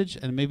the message.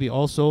 And maybe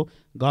also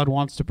God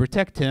wants to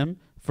protect him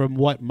from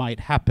what might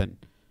happen,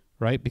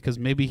 right? Because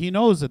maybe he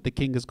knows that the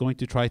king is going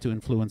to try to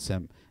influence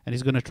him, and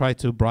he's going to try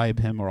to bribe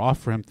him or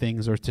offer him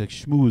things or to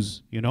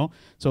schmooze, you know?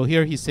 So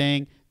here he's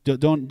saying,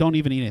 don't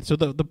even eat it. So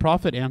the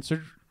prophet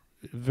answered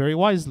very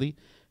wisely.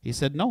 He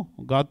said, no,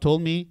 God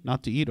told me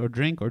not to eat or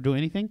drink or do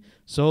anything,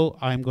 so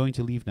I'm going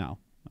to leave now.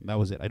 And that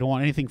was it. I don't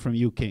want anything from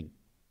you, king.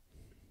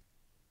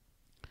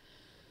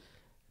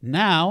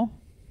 Now,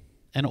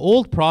 an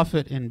old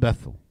prophet in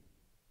Bethel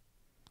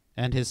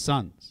and his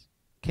sons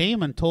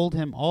came and told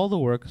him all the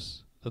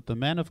works that the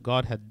man of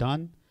God had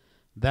done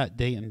that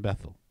day in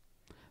Bethel.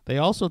 They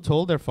also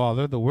told their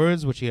father the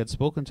words which he had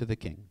spoken to the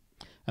king.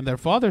 And their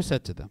father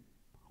said to them,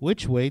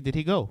 which way did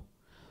he go?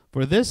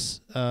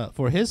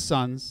 For his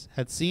sons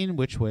had seen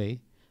which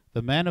way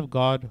the man of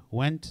God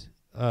went,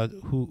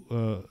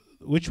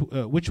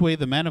 which way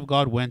the man of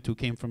God went who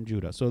came from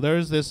Judah. So there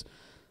is this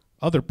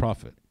other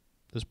prophet,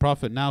 this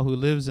prophet now who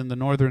lives in the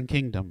northern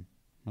kingdom,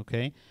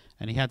 okay?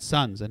 And he had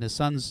sons, and his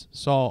sons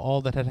saw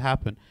all that had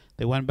happened.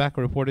 They went back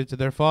and reported to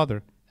their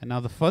father. And now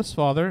the first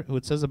father, who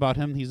it says about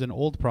him, he's an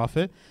old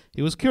prophet,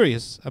 he was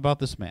curious about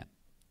this man,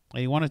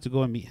 and he wanted to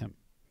go and meet him.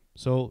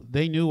 So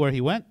they knew where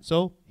he went,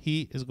 so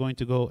he is going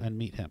to go and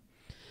meet him.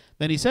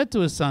 Then he said to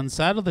his son,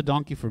 saddle the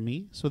donkey for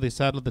me. So they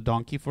saddled the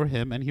donkey for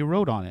him, and he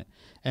rode on it,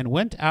 and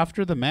went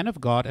after the man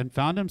of God, and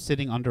found him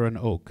sitting under an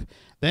oak.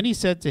 Then he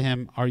said to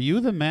him, are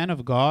you the man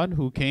of God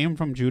who came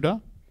from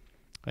Judah?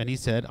 And he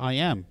said, I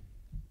am.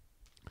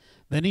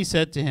 Then he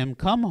said to him,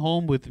 come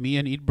home with me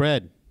and eat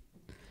bread.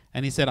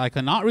 And he said, I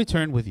cannot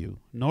return with you,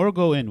 nor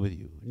go in with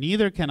you.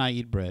 Neither can I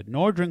eat bread,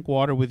 nor drink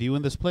water with you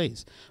in this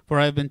place. For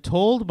I have been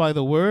told by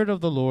the word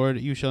of the Lord,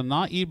 you shall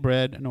not eat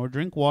bread, nor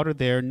drink water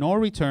there, nor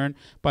return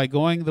by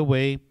going the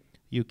way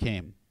you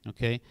came.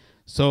 Okay?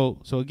 So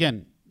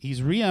again,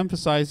 he's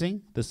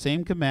re-emphasizing the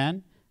same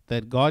command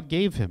that God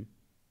gave him.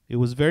 It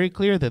was very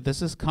clear that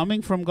this is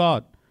coming from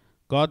God.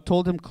 God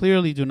told him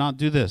clearly, do not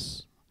do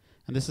this.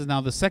 And this is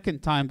now the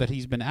second time that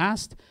he's been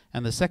asked,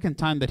 and the second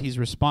time that he's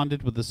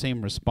responded with the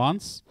same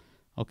response.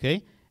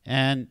 Okay,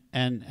 and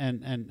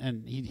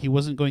he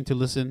wasn't going to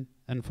listen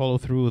and follow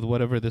through with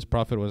whatever this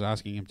prophet was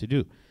asking him to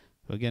do.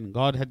 So again,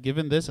 God had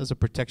given this as a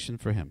protection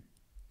for him.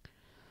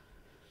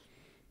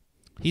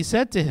 He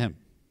said to him,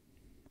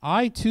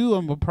 I too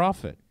am a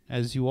prophet,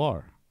 as you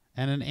are.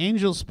 And an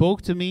angel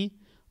spoke to me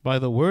by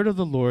the word of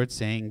the Lord,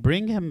 saying,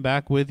 bring him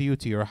back with you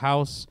to your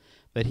house,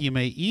 that he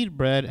may eat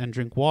bread and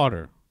drink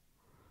water.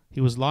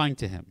 He was lying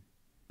to him.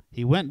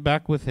 He went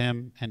back with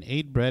him and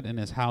ate bread in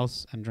his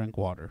house and drank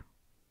water.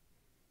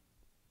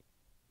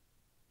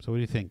 So what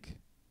do you think?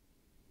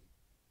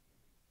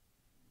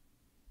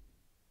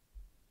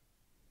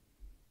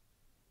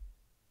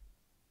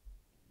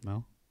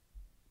 No?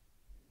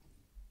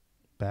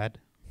 Bad?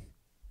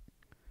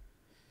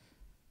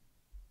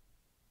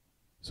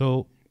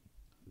 So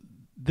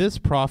this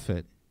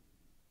prophet,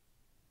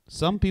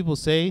 some people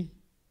say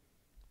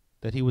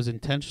that he was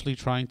intentionally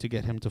trying to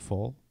get him to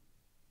fall.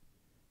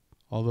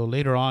 Although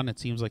later on it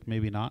seems like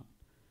maybe not.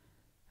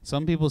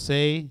 Some people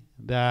say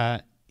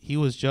that he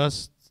was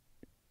just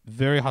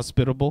very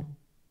hospitable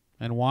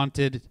and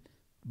wanted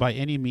by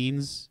any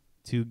means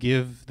to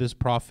give this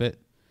prophet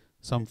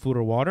some food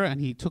or water,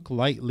 and he took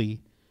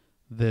lightly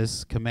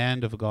this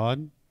command of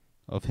God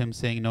of him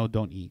saying, no,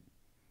 don't eat.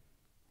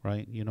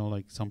 Right? You know,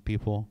 like some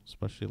people,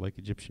 especially like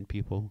Egyptian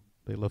people,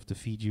 they love to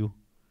feed you.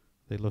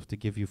 They love to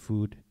give you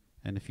food.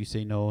 And if you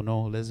say, no,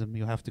 listen,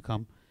 you have to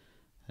come.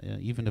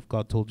 even if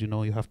God told you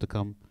no, you have to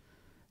come.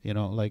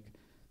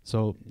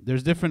 So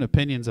there's different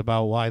opinions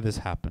about why this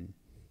happened.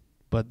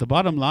 But the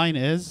bottom line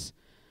is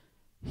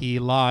he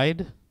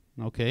lied,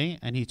 okay,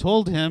 and he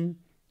told him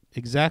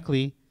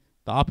exactly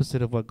the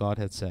opposite of what God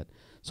had said.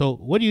 So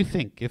what do you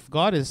think? If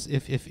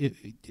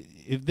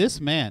this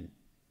man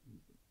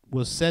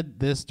was said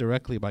this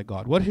directly by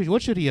God, what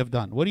should he have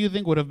done? What do you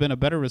think would have been a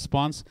better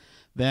response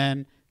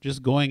than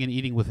just going and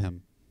eating with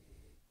him?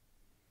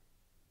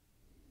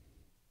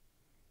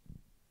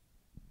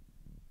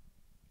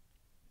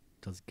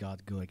 Does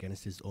God go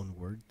against his own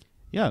word?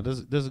 Yeah,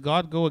 does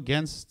God go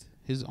against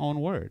his own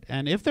word?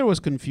 And if there was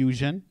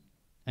confusion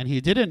and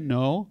he didn't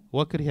know,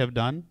 what could he have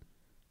done?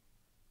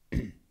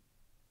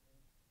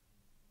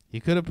 He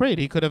could have prayed.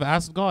 He could have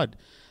asked God.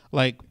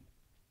 Like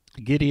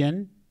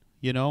Gideon,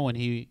 when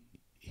he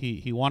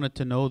wanted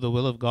to know the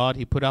will of God,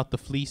 he put out the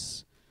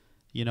fleece,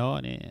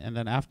 and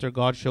then after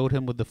God showed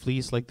him with the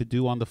fleece, like the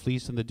dew on the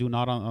fleece and the dew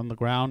not on the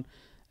ground,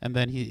 and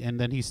then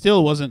he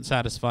still wasn't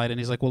satisfied, and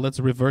he's like, well, let's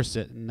reverse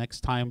it. And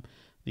next time,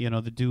 the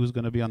dew is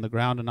going to be on the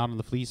ground and not on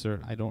the fleece,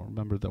 or I don't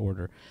remember the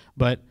order.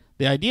 But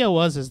the idea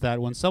is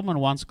that when someone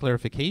wants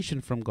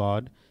clarification from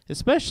God,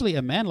 especially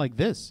a man like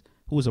this,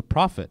 who is a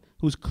prophet,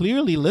 who's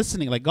clearly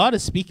listening, like God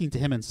is speaking to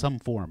him in some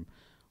form.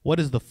 What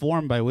is the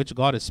form by which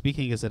God is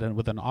speaking? Is it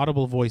with an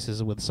audible voice?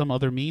 Is it with some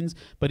other means?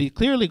 But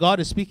clearly God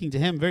is speaking to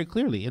him very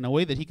clearly in a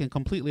way that he can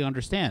completely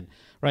understand,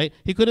 right?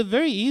 He could have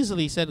very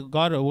easily said,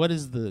 God,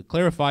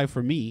 clarify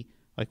for me,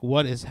 like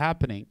what is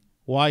happening?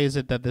 Why is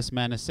it that this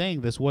man is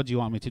saying this? What do you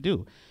want me to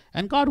do?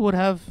 And God would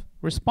have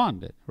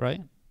responded, right?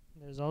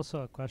 There's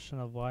also a question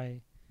of why,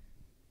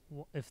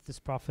 if this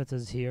prophet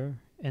is here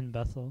in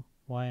Bethel,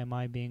 why am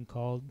I being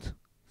called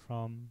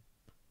from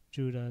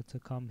Judah to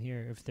come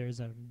here if there's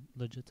a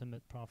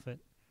legitimate prophet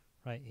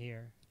right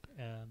here?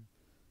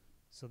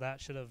 So that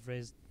should have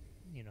raised,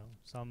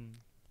 some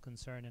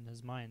concern in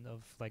his mind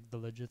of like the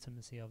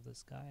legitimacy of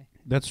this guy.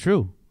 That's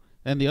true.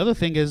 And the other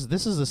thing is,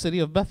 this is the city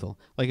of Bethel.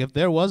 Like if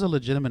there was a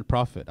legitimate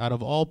prophet, out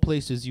of all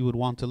places you would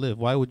want to live,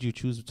 why would you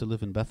choose to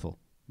live in Bethel?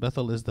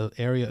 Bethel is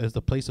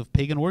the place of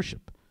pagan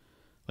worship.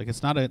 Like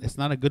it's not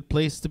a good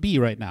place to be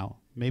right now.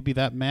 Maybe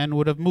that man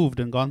would have moved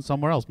and gone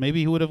somewhere else. Maybe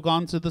he would have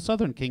gone to the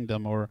southern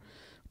kingdom, or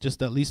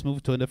just at least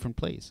moved to a different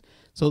place.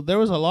 So there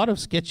was a lot of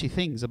sketchy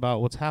things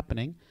about what's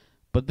happening,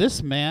 but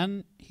this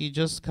man, he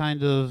just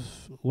kind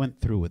of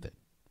went through with it,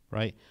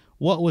 right?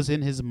 What was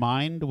in his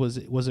mind? Was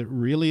it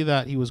really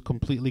that he was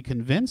completely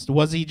convinced?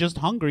 Was he just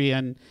hungry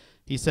and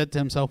he said to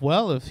himself,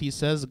 well, if he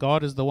says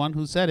God is the one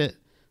who said it,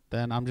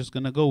 then I'm just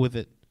going to go with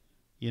it.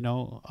 We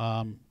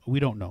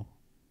don't know.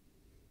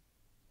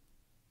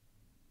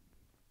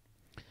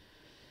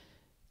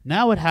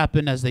 Now it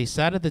happened as they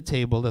sat at the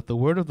table that the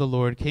word of the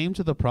Lord came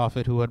to the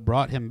prophet who had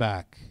brought him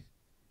back.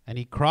 And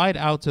he cried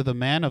out to the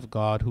man of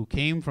God who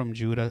came from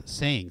Judah,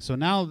 saying, so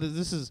now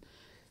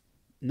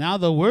now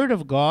the word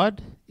of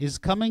God is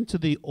coming to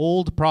the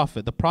old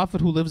prophet, the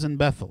prophet who lives in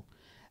Bethel.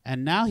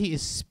 And now he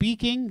is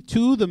speaking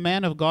to the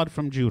man of God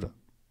from Judah.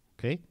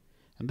 Okay?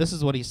 And this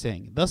is what he's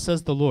saying. Thus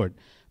says the Lord,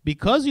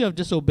 because you have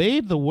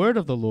disobeyed the word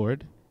of the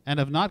Lord, and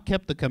have not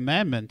kept the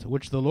commandment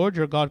which the Lord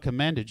your God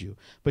commanded you,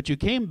 but you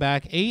came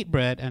back, ate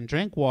bread, and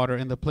drank water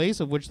in the place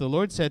of which the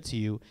Lord said to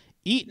you,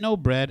 eat no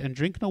bread and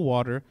drink no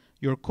water,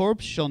 your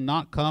corpse shall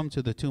not come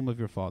to the tomb of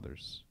your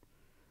fathers.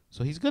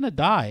 So he's going to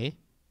die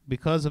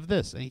because of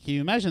this. And can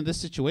you imagine this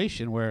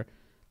situation where,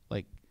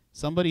 like,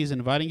 somebody is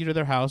inviting you to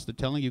their house, they're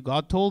telling you,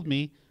 God told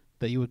me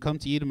that you would come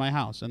to eat in my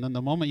house. And then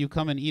the moment you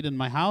come and eat in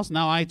my house,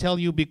 now I tell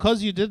you,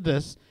 because you did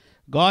this,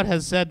 God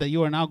has said that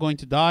you are now going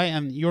to die,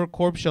 and your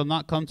corpse shall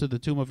not come to the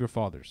tomb of your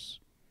fathers.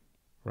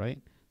 Right?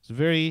 It's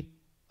very,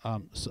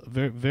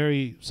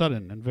 very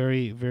sudden and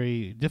very,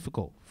 very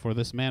difficult for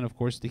this man, of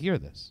course, to hear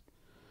this.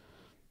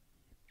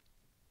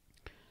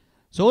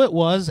 So it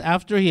was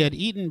after he had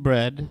eaten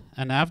bread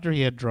and after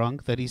he had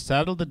drunk that he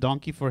saddled the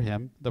donkey for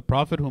him, the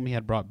prophet whom he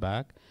had brought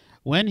back.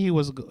 When he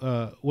was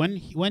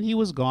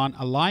gone,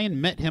 a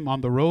lion met him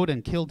on the road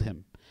and killed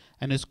him,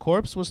 and his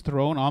corpse was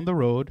thrown on the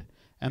road,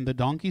 and the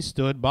donkey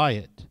stood by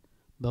it.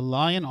 The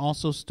lion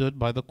also stood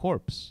by the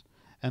corpse.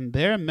 And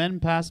there men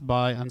passed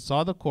by and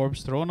saw the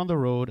corpse thrown on the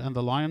road and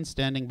the lion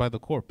standing by the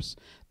corpse.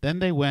 Then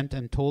they went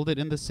and told it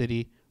in the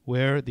city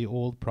where the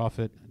old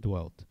prophet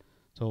dwelt.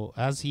 So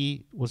as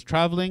he was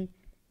traveling,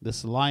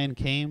 this lion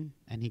came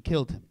and he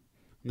killed him.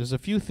 And there's a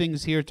few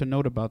things here to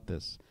note about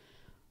this.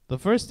 The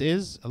first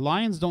is,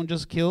 lions don't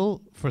just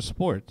kill for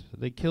sport.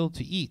 They kill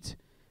to eat.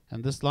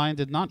 And this lion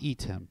did not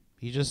eat him.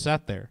 He just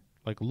sat there,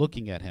 like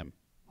looking at him.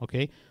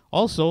 Okay.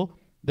 Also,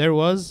 there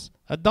was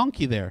a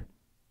donkey there.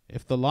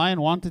 If the lion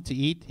wanted to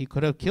eat, he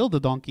could have killed the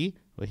donkey,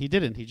 but he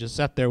didn't. He just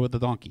sat there with the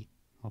donkey.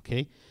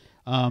 Okay.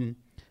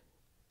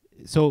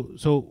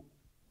 So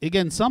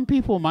again, some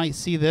people might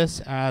see this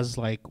as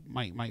like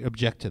might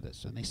object to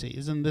this, and they say,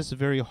 "Isn't this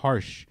very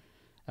harsh?"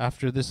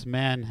 After this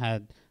man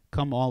had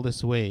come all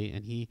this way,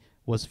 and he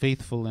was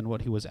faithful in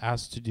what he was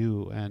asked to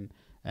do, and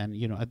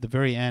at the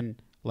very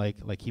end,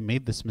 like he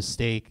made this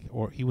mistake,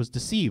 or he was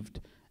deceived.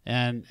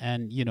 And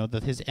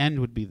that his end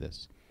would be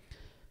this.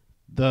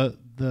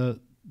 the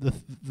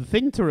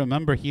thing to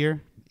remember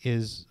here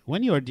is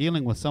when you are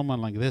dealing with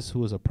someone like this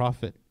who is a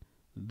prophet,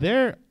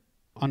 their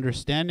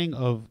understanding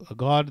of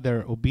God,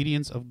 their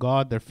obedience of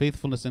God, their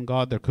faithfulness in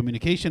God, their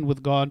communication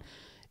with God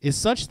is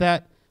such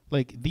that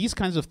like these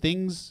kinds of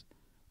things,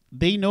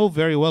 they know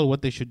very well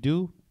what they should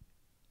do,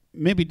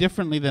 maybe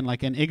differently than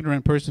like an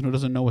ignorant person who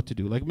doesn't know what to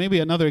do. Like maybe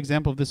another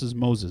example of this is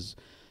Moses.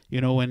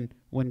 You know,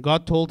 when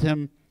God told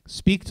him,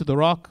 speak to the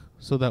rock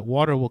so that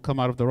water will come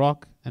out of the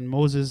rock, and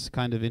Moses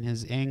kind of in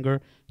his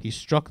anger, he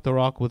struck the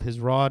rock with his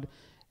rod,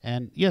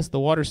 and yes, the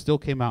water still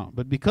came out.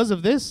 But because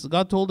of this,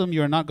 God told him,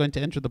 you're not going to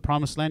enter the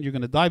promised land. You're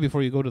going to die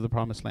before you go to the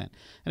promised land.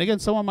 And again,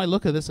 someone might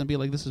look at this and be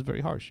like, this is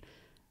very harsh.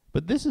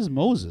 But this is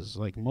Moses.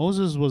 Like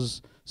Moses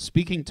was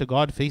speaking to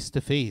God face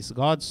to face.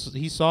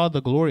 He saw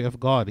the glory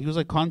of God. He was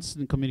like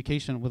constant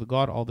communication with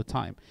God all the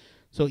time.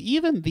 So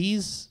even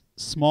these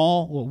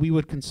small, what we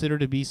would consider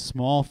to be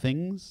small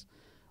things,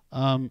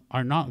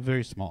 are not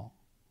very small,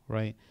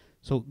 right?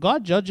 So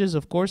God judges,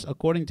 of course,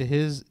 according to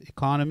his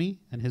economy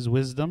and his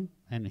wisdom,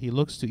 and he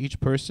looks to each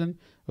person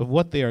of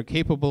what they are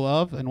capable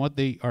of and what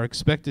they are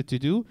expected to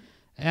do.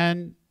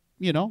 And,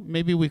 you know,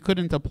 maybe we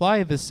couldn't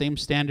apply the same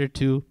standard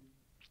to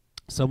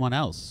someone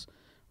else,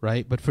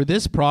 right? But for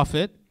this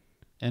prophet,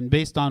 and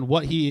based on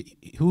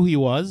who he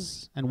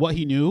was and what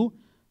he knew,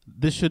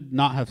 this should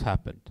not have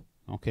happened,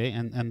 okay?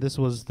 And this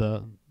was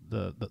the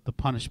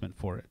punishment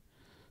for it.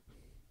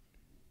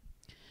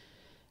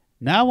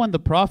 Now when the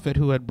prophet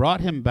who had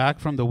brought him back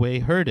from the way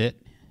heard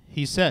it,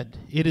 he said,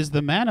 it is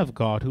the man of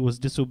God who was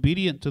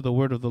disobedient to the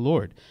word of the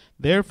Lord.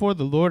 Therefore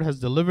the Lord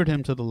has delivered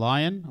him to the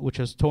lion, which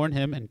has torn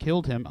him and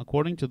killed him,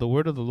 according to the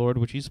word of the Lord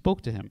which he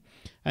spoke to him.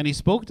 And he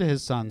spoke to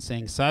his son,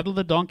 saying, saddle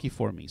the donkey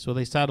for me. So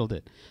they saddled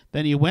it.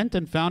 Then he went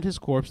and found his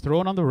corpse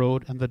thrown on the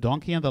road, and the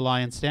donkey and the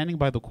lion standing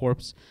by the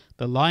corpse.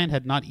 The lion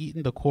had not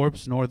eaten the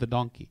corpse nor the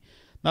donkey.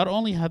 Not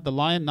only had the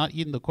lion not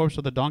eaten the corpse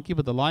or the donkey,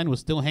 but the lion was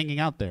still hanging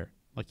out there.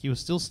 Like he was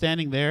still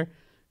standing there,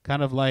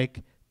 kind of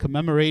like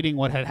commemorating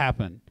what had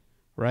happened.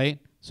 Right?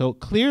 So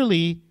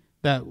clearly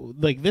that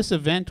like this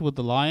event with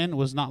the lion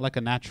was not like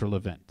a natural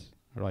event.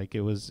 Like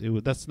it was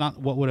that's not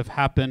what would have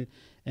happened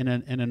in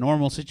a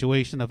normal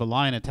situation. If a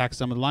lion attacks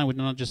someone, the lion would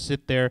not just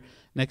sit there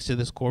next to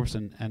this corpse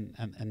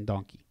and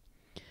donkey.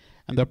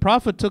 And the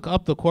prophet took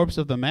up the corpse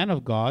of the man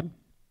of God,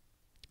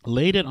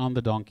 laid it on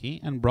the donkey,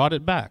 and brought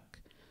it back.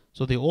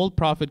 So the old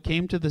prophet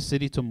came to the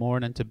city to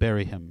mourn and to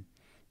bury him.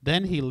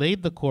 Then he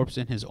laid the corpse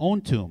in his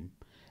own tomb,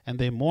 and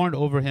they mourned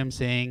over him,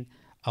 saying,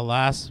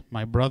 alas,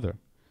 my brother.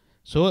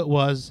 So it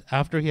was,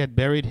 after he had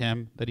buried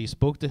him, that he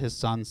spoke to his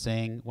son,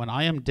 saying, when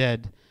I am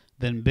dead,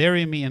 then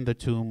bury me in the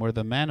tomb where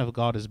the man of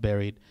God is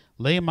buried.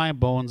 Lay my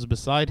bones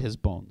beside his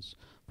bones.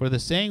 For the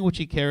saying which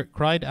he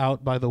cried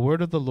out by the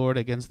word of the Lord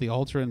against the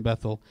altar in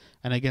Bethel,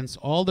 and against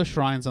all the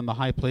shrines on the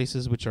high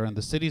places which are in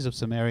the cities of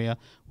Samaria,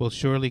 will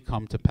surely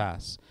come to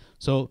pass.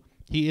 So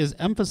he is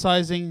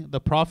emphasizing the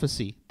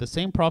prophecy, the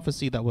same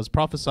prophecy that was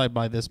prophesied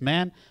by this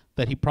man,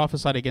 that he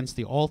prophesied against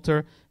the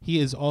altar. He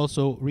is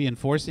also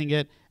reinforcing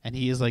it, and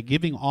he is like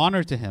giving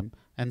honor to him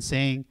and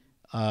saying,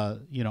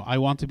 you know, I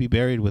want to be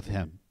buried with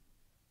him,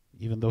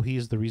 even though he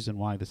is the reason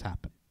why this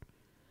happened.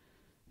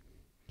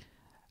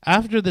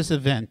 After this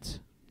event,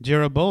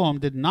 Jeroboam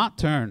did not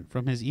turn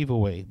from his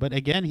evil way, but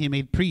again he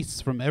made priests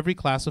from every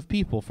class of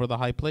people for the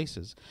high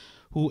places.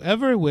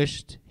 Whoever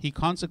wished, he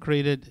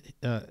consecrated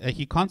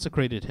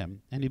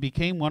him, and he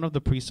became one of the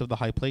priests of the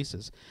high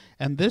places.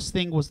 And this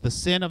thing was the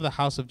sin of the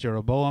house of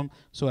Jeroboam,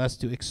 so as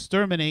to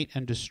exterminate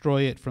and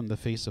destroy it from the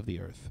face of the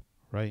earth.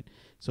 Right?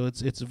 So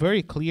it's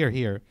very clear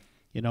here.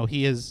 You know,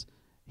 it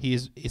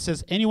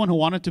says anyone who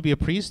wanted to be a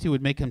priest, he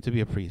would make him to be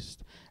a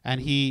priest.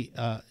 And he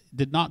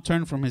did not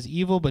turn from his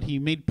evil, but he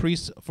made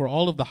priests for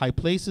all of the high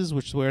places,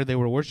 which where they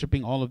were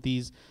worshiping all of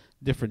these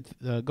different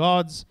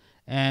gods.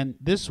 And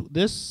this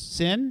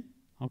sin,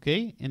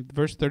 okay, in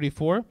verse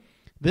 34,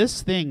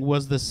 this thing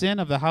was the sin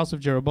of the house of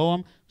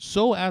Jeroboam,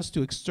 so as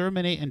to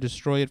exterminate and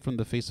destroy it from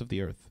the face of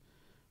the earth,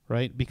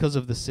 right? Because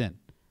of the sin.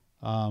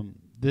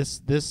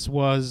 This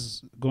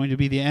was going to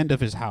be the end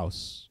of his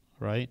house,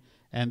 right?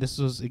 And this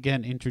was,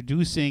 again,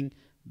 introducing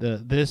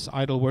this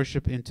idol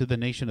worship into the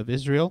nation of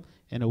Israel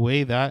in a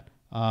way that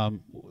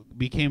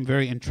became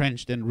very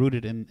entrenched and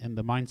rooted in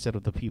the mindset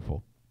of the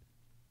people.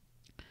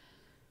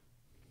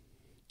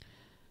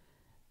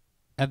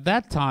 At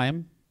that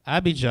time,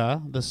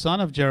 Abijah, the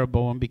son of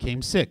Jeroboam,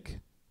 became sick.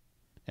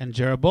 And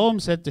Jeroboam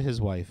said to his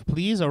wife,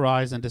 please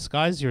arise and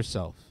disguise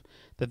yourself,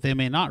 that they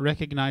may not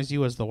recognize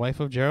you as the wife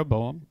of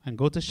Jeroboam, and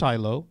go to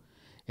Shiloh.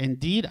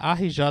 Indeed,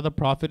 Ahijah the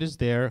prophet is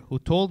there, who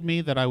told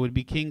me that I would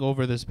be king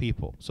over this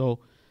people. So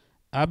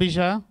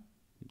Abijah,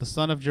 the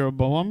son of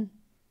Jeroboam,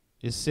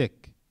 is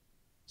sick.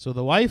 So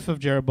the wife of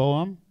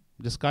Jeroboam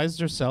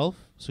disguised herself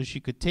so she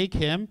could take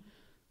him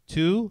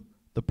to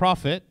the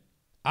prophet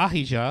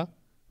Ahijah,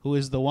 who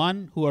is the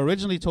one who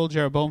originally told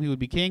Jeroboam he would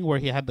be king, where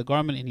he had the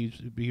garment and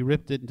he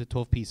ripped it into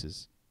 12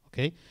 pieces.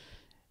 Okay?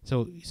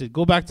 So he said,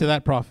 go back to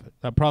that prophet.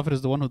 That prophet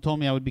is the one who told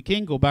me I would be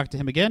king. Go back to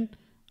him again,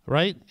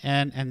 right?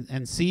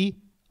 And see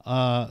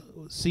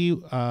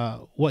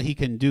what he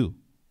can do,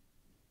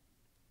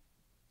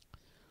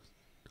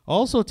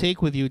 Also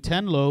take with you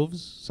 10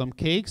 loaves, some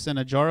cakes, and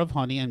a jar of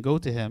honey, and go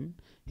to him.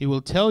 He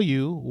will tell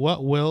you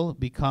what will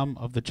become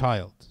of the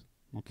child.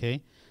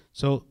 Okay?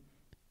 So,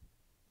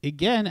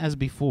 again, as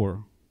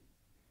before,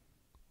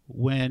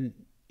 when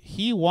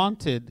he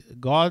wanted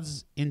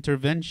God's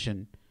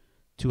intervention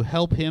to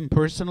help him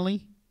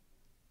personally,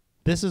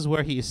 this is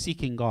where he is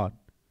seeking God.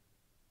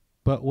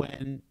 But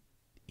when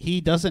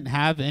he doesn't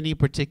have any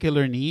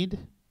particular need,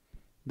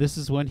 this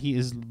is when he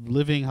is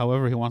living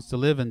however he wants to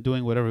live and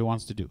doing whatever he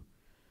wants to do,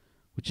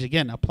 which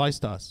again applies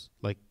to us.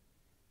 Like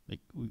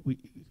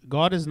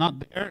God is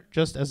not there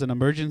just as an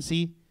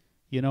emergency,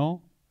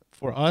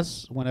 for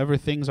us whenever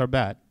things are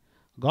bad.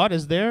 God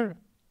is there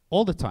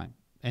all the time,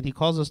 and he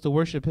calls us to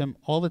worship him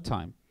all the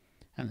time,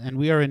 and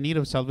we are in need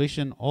of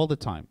salvation all the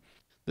time.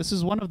 This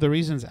is one of the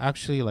reasons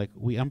actually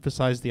we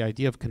emphasize the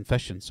idea of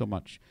confession so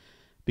much,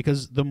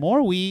 because the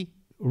more we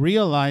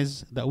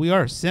realize that we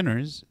are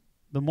sinners,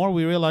 the more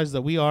we realize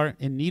that we are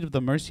in need of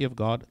the mercy of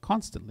God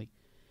constantly.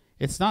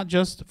 It's not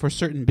just for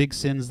certain big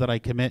sins that I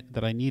commit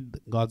that I need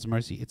God's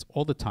mercy. It's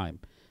all the time.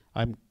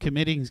 I'm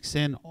committing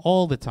sin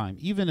all the time,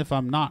 even if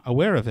I'm not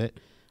aware of it,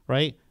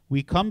 right?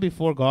 We come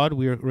before God,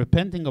 we are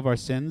repenting of our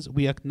sins,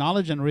 we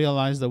acknowledge and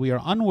realize that we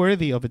are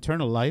unworthy of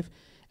eternal life,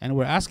 and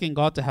we're asking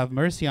God to have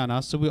mercy on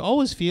us, so we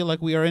always feel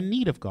like we are in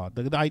need of God.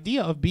 The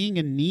idea of being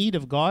in need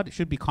of God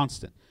should be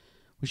constant.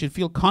 We should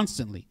feel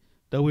constantly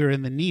that we are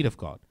in the need of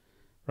God,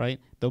 right?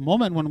 The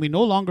moment when we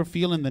no longer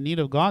feel in the need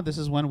of God, this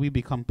is when we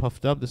become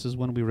puffed up, this is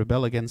when we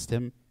rebel against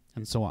him,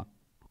 and so on,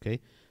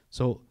 okay?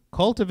 So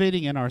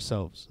cultivating in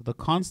ourselves the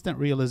constant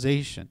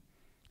realization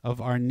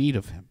of our need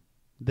of him,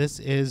 this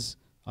is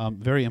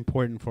very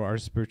important for our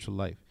spiritual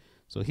life.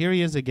 So here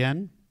he is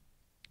again,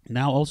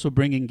 now also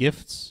bringing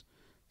gifts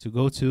to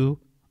go to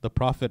the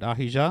prophet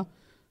Ahijah,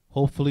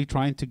 hopefully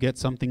trying to get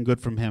something good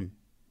from him,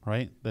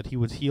 right? That he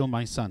would heal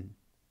my son.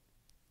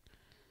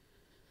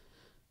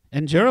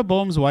 And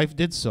Jeroboam's wife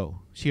did so.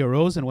 She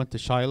arose and went to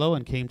Shiloh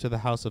and came to the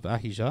house of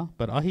Ahijah,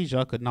 but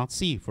Ahijah could not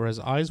see, for his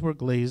eyes were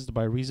glazed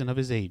by reason of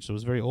his age. So he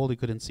was very old, he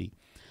couldn't see.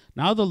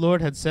 Now the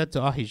Lord had said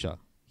to Ahijah,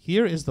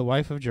 "Here is the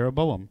wife of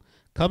Jeroboam,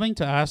 coming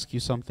to ask you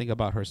something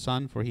about her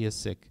son, for he is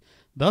sick.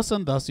 Thus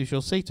and thus you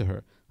shall say to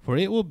her, for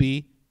it will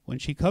be, when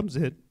she comes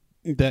in,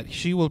 that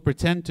she will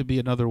pretend to be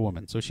another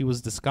woman." So she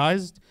was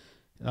disguised.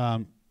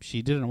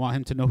 She didn't want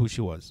him to know who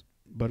she was.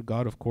 But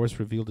God, of course,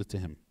 revealed it to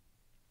him.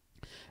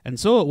 And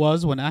so it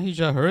was, when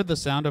Ahijah heard the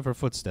sound of her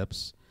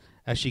footsteps,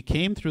 as she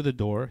came through the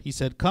door, he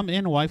said, "Come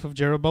in, wife of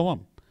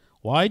Jeroboam.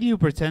 Why do you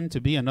pretend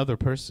to be another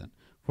person?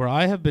 For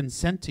I have been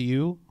sent to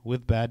you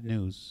with bad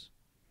news.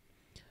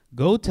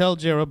 Go tell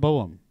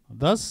Jeroboam,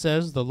 thus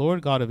says the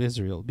Lord God of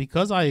Israel,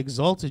 because I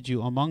exalted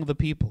you among the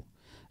people,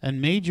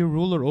 and made you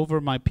ruler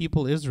over my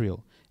people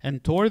Israel,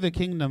 and tore the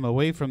kingdom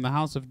away from the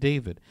house of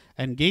David,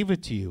 and gave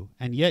it to you,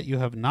 and yet you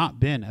have not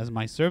been as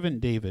my servant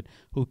David,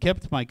 who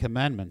kept my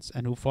commandments,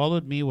 and who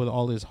followed me with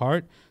all his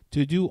heart,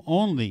 to do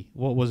only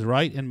what was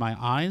right in my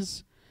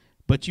eyes.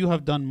 But you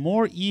have done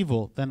more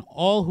evil than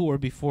all who were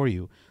before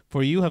you,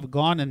 for you have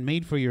gone and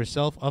made for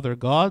yourself other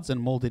gods,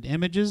 and molded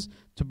images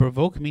to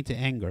provoke me to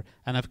anger,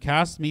 and have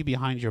cast me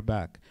behind your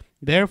back.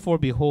 Therefore,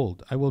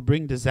 behold, I will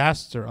bring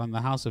disaster on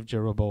the house of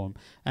Jeroboam,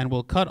 and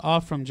will cut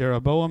off from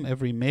Jeroboam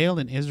every male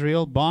in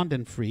Israel, bond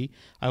and free.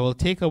 I will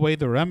take away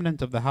the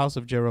remnant of the house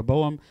of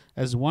Jeroboam,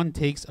 as one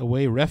takes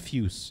away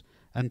refuse,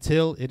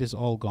 until it is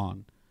all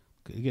gone.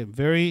 Again,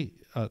 very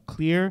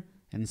clear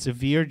and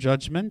severe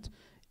judgment,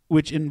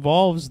 which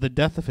involves the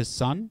death of his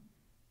son,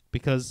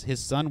 because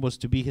his son was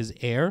to be his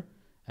heir,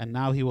 and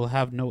now he will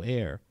have no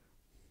heir.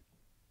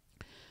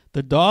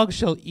 The dog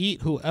shall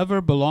eat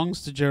whoever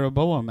belongs to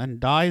Jeroboam and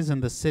dies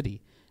in the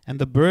city, and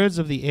the birds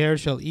of the air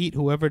shall eat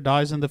whoever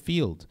dies in the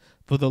field,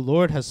 for the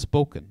Lord has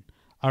spoken.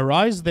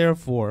 Arise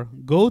therefore,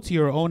 go to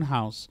your own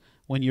house.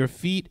 When your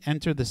feet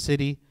enter the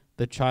city,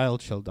 the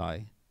child shall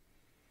die.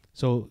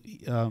 So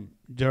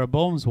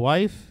Jeroboam's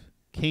wife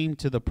came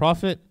to the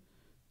prophet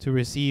to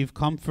receive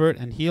comfort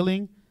and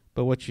healing,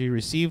 but what she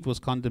received was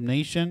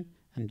condemnation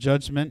and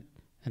judgment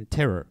and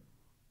terror,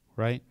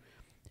 right?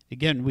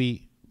 Again,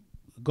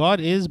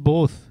 God is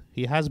both.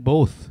 He has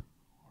both,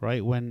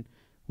 right? When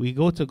we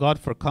go to God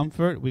for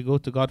comfort, we go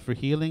to God for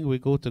healing, we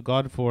go to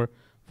God for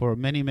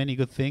many, many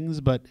good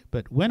things. But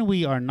when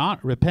we are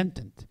not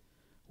repentant,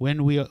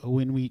 when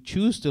we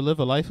choose to live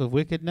a life of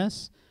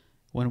wickedness,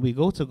 when we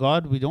go to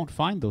God, we don't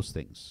find those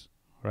things,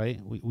 right?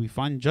 We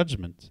find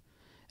judgment.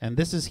 And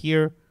this is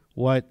here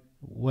what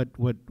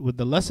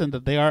the lesson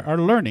that they are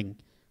learning.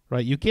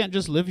 Right? You can't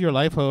just live your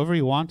life however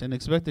you want and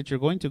expect that you're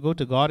going to go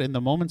to God in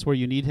the moments where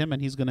you need him and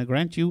he's going to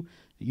grant you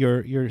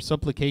your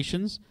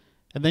supplications,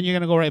 and then you're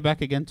going to go right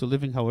back again to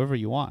living however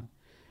you want.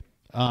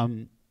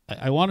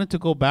 I wanted to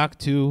go back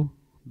to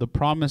the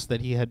promise that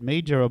he had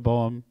made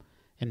Jeroboam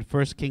in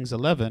 1 Kings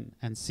 11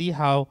 and see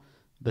how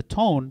the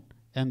tone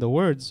and the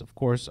words, of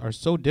course, are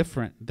so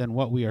different than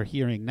what we are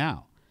hearing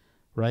now,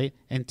 right?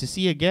 And to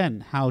see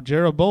again how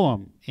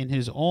Jeroboam,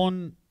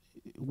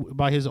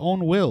 by his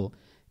own will,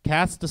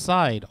 cast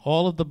aside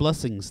all of the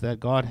blessings that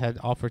God had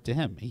offered to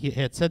him. He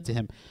had said to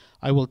him,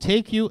 I will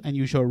take you, and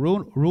you shall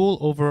rule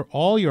over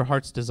all your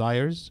heart's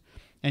desires,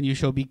 and you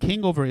shall be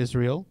king over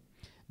Israel.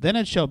 Then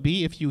it shall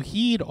be, if you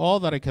heed all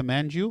that I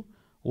command you,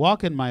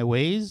 walk in my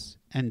ways,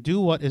 and do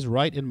what is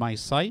right in my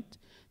sight,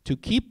 to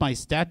keep my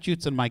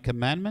statutes and my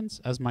commandments,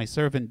 as my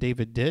servant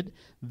David did,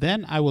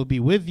 then I will be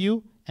with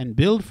you, and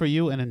build for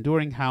you an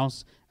enduring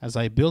house, as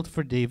I built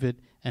for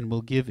David, and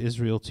will give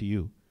Israel to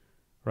you.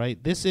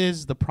 Right? This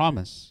is the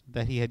promise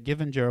that he had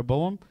given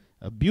Jeroboam,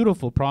 a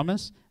beautiful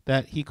promise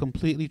that he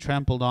completely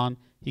trampled on.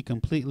 He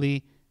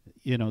completely,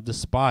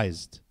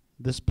 despised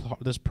this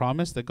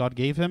promise that God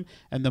gave him.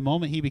 And the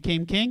moment he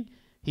became king,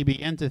 he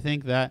began to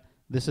think that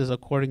this is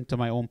according to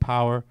my own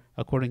power,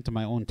 according to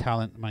my own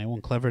talent, my own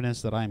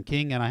cleverness, that I am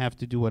king, and I have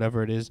to do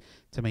whatever it is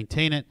to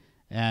maintain it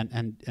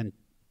and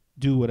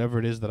do whatever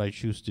it is that I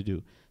choose to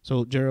do.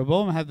 So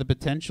Jeroboam had the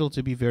potential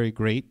to be very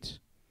great,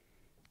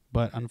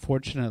 but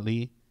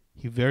unfortunately,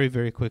 he very,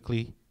 very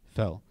quickly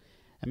fell.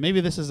 And maybe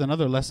this is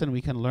another lesson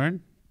we can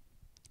learn,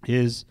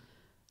 is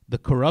the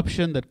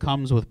corruption that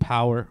comes with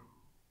power,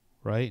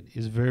 right,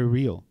 is very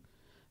real.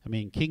 I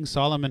mean, King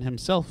Solomon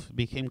himself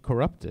became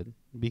corrupted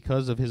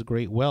because of his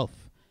great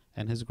wealth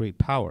and his great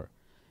power.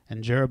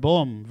 And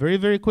Jeroboam, very,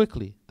 very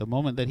quickly, the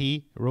moment that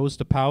he rose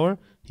to power,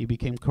 he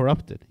became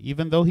corrupted,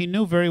 even though he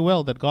knew very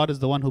well that God is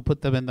the one who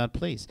put them in that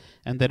place,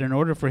 and that in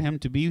order for him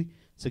to be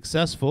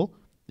successful,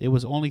 it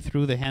was only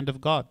through the hand of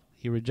God.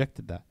 He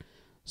rejected that.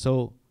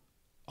 So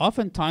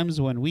oftentimes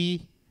when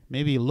we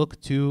maybe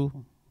look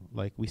to,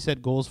 like we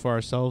set goals for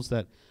ourselves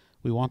that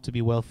we want to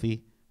be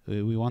wealthy,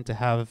 we want to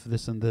have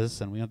this and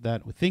this, and we want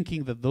that, we're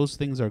thinking that those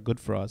things are good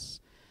for us.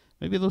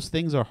 Maybe those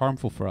things are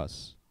harmful for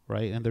us,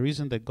 right? And the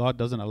reason that God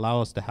doesn't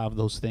allow us to have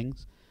those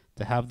things,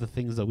 to have the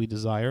things that we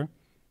desire,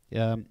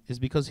 is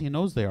because he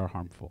knows they are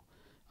harmful.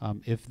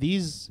 If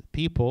these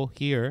people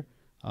here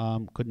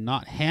could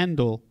not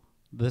handle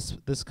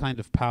this kind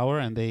of power,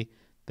 and they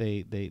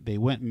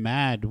went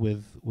mad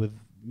with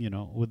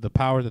the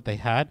power that they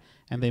had,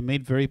 and they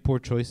made very poor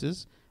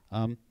choices,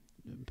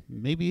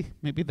 maybe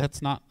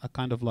that's not a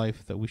kind of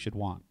life that we should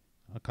want.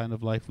 A kind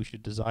of life we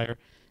should desire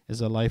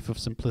is a life of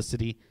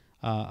simplicity,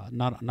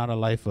 not a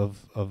life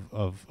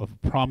of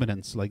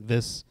prominence like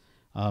this,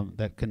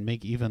 that can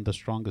make even the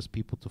strongest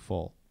people to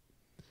fall.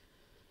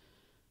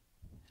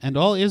 And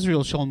all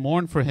Israel shall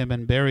mourn for him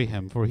and bury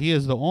him, for he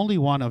is the only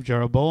one of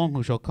Jeroboam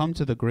who shall come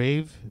to the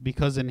grave,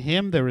 because in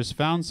him there is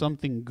found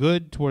something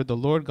good toward the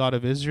Lord God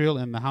of Israel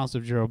in the house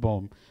of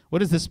Jeroboam. What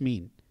does this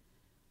mean?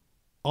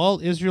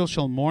 All Israel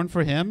shall mourn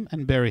for him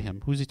and bury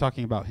him. Who's he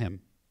talking about, him?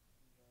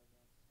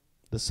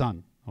 The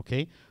son,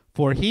 okay?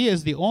 For he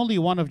is the only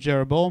one of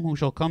Jeroboam who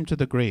shall come to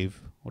the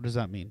grave. What does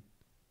that mean?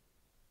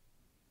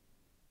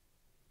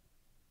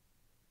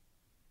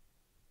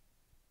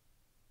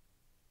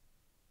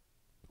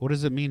 What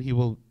does it mean he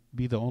will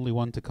be the only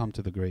one to come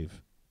to the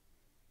grave?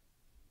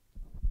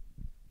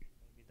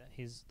 Maybe that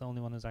he's the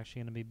only one who's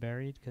actually going to be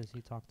buried, because he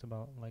talked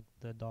about like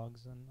the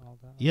dogs and all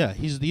that. Yeah,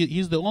 he's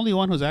the only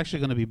one who's actually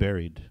going to be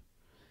buried.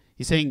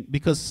 He's saying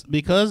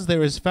because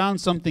there is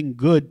found something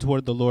good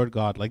toward the Lord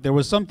God. Like there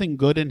was something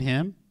good in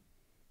him.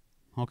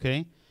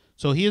 Okay?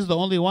 So he is the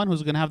only one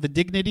who's going to have the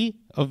dignity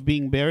of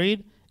being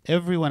buried.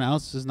 Everyone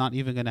else is not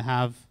even going to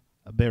have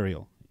a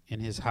burial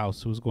in his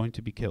house, who's going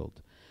to be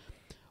killed.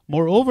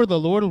 Moreover, the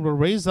Lord will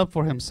raise up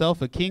for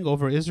himself a king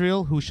over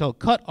Israel, who shall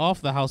cut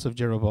off the house of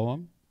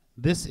Jeroboam.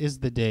 This is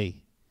the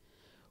day.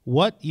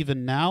 What,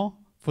 even now?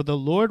 For the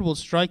Lord will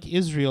strike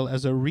Israel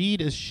as a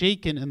reed is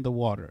shaken in the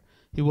water.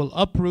 He will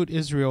uproot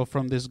Israel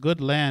from this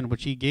good land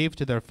which he gave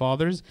to their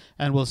fathers,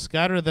 and will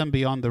scatter them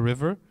beyond the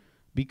river,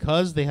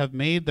 because they have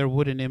made their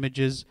wooden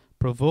images,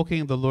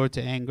 provoking the Lord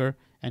to anger.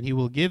 And he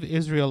will give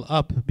Israel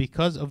up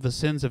because of the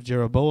sins of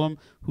Jeroboam,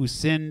 who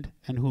sinned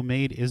and who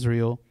made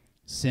Israel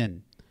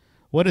sin.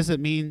 What does it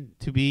mean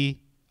to be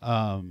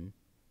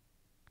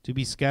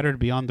scattered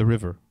beyond the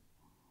river?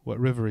 What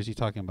river is he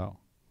talking about?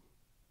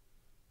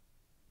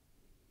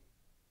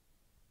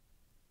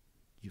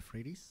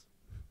 Euphrates?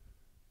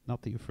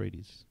 Not the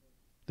Euphrates.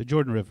 The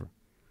Jordan River.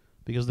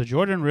 Because the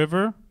Jordan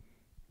River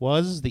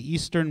was the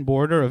eastern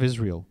border of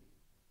Israel,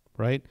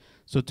 right?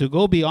 So to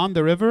go beyond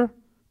the river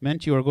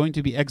meant you are going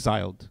to be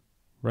exiled,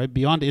 right?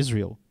 Beyond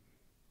Israel.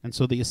 And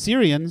so the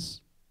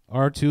Assyrians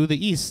are to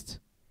the east.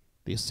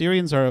 The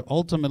Assyrians are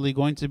ultimately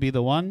going to be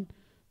the one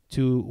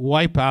to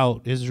wipe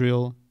out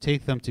Israel,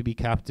 take them to be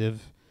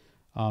captive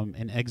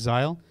in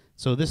exile.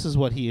 So this is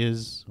what he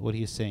is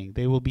saying.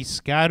 They will be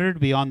scattered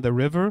beyond the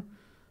river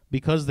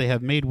because they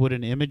have made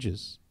wooden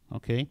images.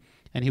 Okay?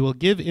 And he will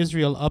give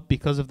Israel up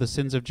because of the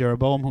sins of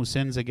Jeroboam, who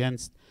sinned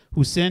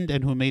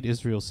and who made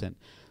Israel sin.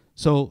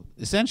 So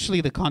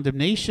essentially the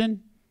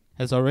condemnation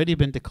has already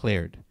been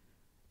declared.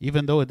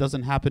 Even though it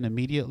doesn't happen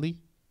immediately,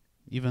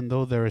 even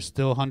though there are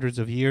still hundreds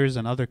of years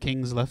and other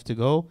kings left to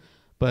go.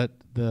 But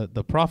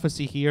the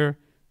prophecy here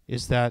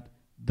is that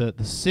the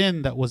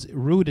sin that was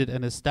rooted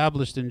and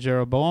established in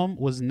Jeroboam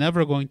was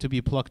never going to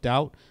be plucked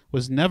out,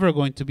 was never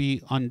going to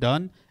be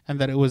undone, and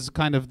that it was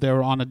kind of, they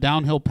were on a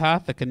downhill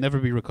path that can never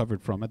be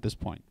recovered from at this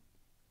point.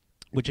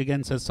 Which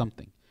again says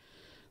something.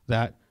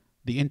 That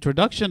the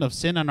introduction of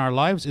sin in our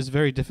lives is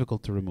very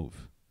difficult to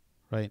remove,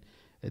 right?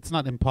 It's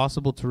not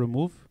impossible to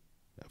remove.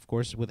 Of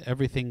course, with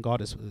everything,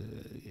 God is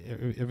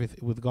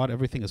with God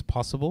everything is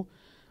possible.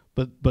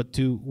 But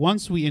to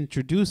once we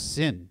introduce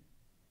sin,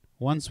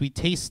 once we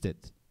taste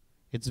it,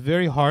 it's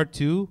very hard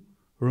to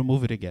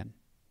remove it again,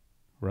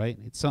 right?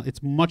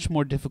 It's much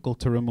more difficult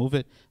to remove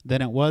it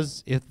than it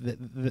was if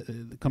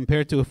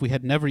compared to if we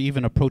had never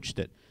even approached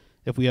it,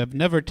 if we have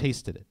never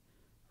tasted it,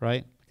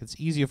 right? It's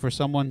easier for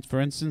someone, for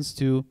instance,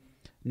 to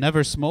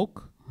never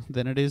smoke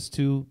than it is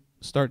to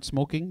start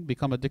smoking,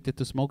 become addicted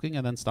to smoking,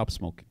 and then stop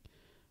smoking,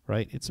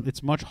 right?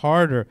 It's much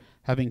harder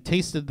having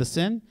tasted the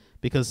sin,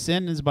 because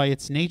sin is by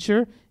its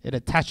nature, it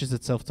attaches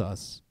itself to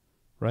us,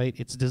 right?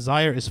 Its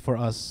desire is for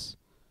us,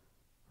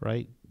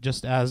 right?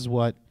 Just as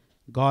what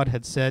God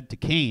had said to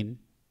Cain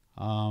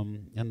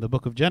in the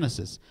book of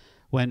Genesis,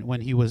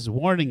 when he was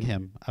warning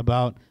him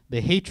about the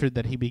hatred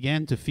that he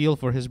began to feel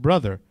for his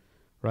brother,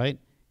 right?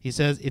 He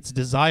says its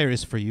desire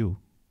is for you,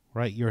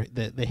 right?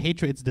 The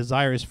hatred, its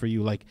desire is for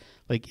you, like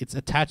it's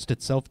attached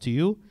itself to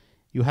you.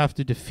 You have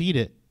to defeat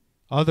it,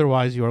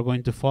 otherwise you are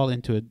going to fall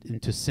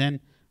into sin,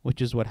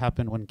 which is what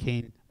happened when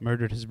Cain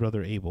murdered his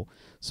brother Abel.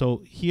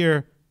 So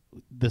here,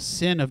 the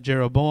sin of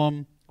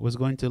Jeroboam was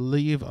going to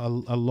leave a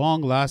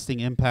long-lasting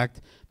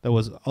impact that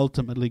was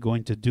ultimately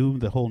going to doom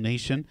the whole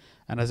nation.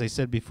 And as I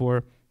said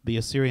before, the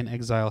Assyrian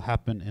exile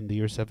happened in the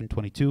year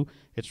 722.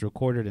 It's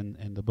recorded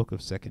in the book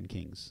of 2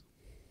 Kings.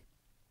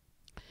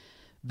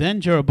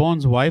 Then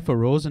Jeroboam's wife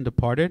arose and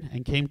departed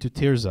and came to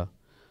Tirzah.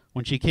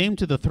 When she came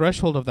to the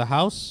threshold of the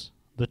house,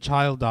 the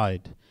child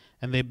died,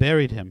 and they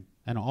buried him,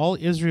 and all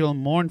Israel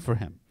mourned for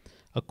him,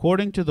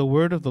 according to the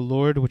word of the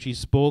Lord which he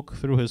spoke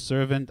through his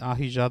servant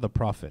Ahijah the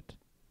prophet.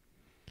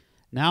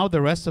 Now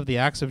the rest of the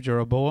acts of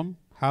Jeroboam,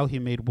 how he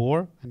made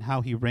war and how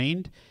he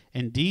reigned,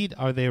 indeed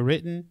they are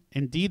written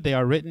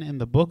in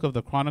the book of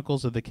the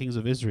Chronicles of the Kings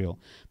of Israel.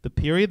 The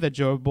period that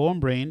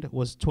Jeroboam reigned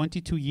was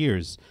 22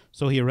 years,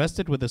 so he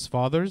rested with his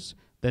fathers.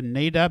 Then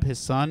Nadab his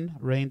son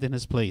reigned in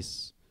his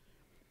place.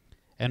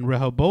 And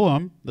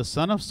Rehoboam the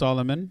son of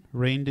Solomon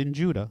reigned in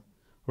Judah.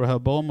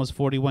 Rehoboam was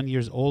 41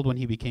 years old when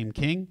he became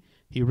king.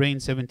 He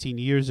reigned 17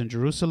 years in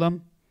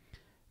Jerusalem,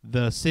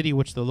 the city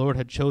which the Lord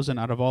had chosen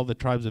out of all the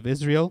tribes of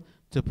Israel,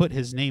 to put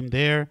his name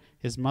there.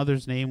 His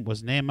mother's name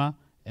was Naamah,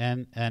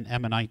 and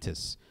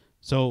Ammonitess.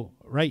 So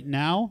right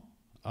now,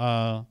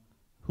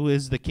 who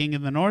is the king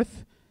in the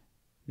north?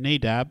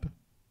 Nadab,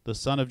 the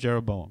son of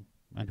Jeroboam.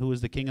 And who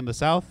is the king in the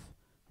south?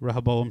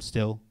 Rehoboam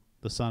still,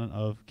 the son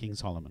of King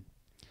Solomon.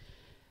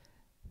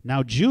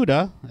 Now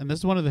Judah, and this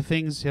is one of the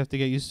things you have to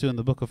get used to in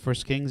the book of 1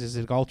 Kings, is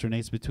it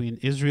alternates between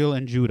Israel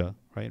and Judah,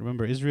 right?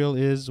 Remember, Israel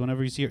is,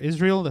 whenever you see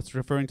Israel, that's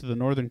referring to the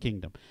northern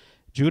kingdom.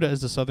 Judah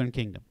is the southern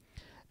kingdom.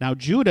 Now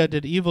Judah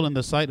did evil in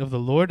the sight of the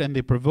Lord, and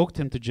they provoked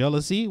him to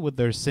jealousy with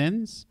their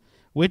sins,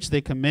 which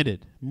they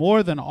committed,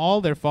 more than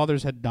all their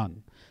fathers had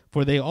done.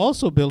 For they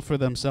also built for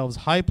themselves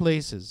high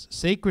places,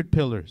 sacred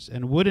pillars,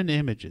 and wooden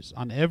images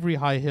on every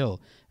high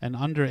hill and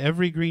under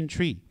every green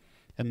tree.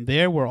 And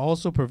there were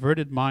also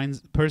perverted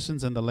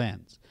persons in the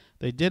lands.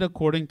 They did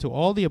according to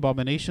all the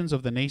abominations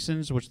of the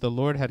nations which the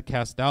Lord had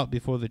cast out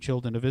before the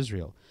children of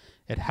Israel.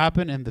 It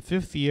happened in the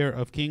 5th year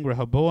of King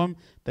Rehoboam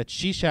that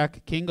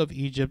Shishak, king of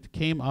Egypt,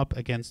 came up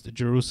against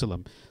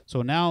Jerusalem.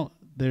 So now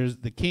there's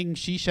the king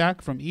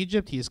Shishak from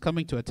Egypt. He is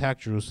coming to attack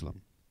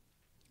Jerusalem.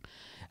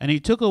 And he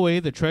took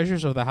away the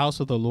treasures of the house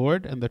of the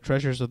Lord and the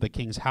treasures of the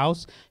king's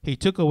house. He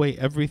took away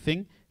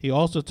everything. He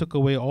also took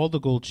away all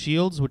the gold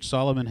shields which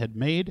Solomon had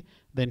made.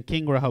 Then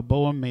King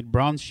Rehoboam made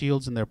bronze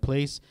shields in their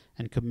place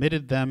and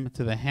committed them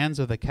to the hands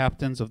of the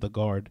captains of the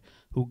guard,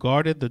 who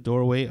guarded the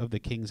doorway of the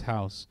king's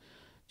house.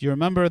 Do you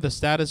remember the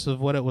status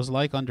of what it was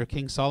like under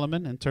King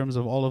Solomon in terms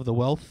of all of the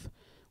wealth?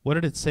 What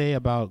did it say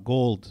about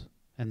gold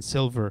and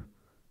silver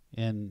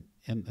in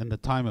the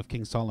time of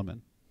King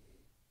Solomon?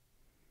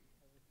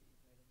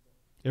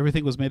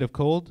 Everything was made of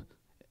gold.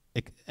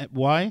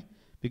 Why?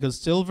 Because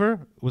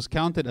silver was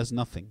counted as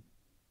nothing.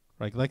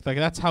 Right? Like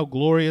that's how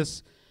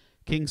glorious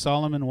King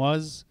Solomon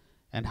was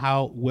and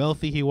how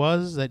wealthy he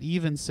was, that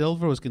even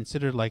silver was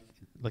considered like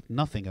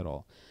nothing at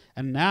all.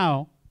 And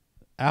now,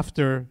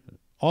 after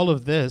all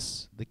of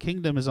this, the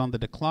kingdom is on the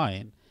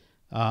decline.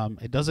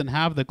 It doesn't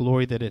have the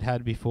glory that it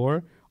had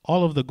before.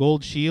 All of the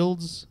gold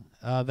shields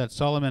that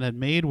Solomon had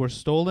made were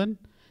stolen,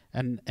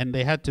 and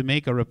they had to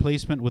make a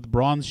replacement with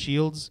bronze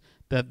shields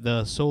that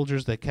the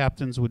soldiers, the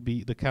captains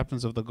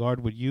of the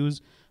guard would use,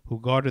 who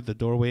guarded the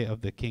doorway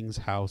of the king's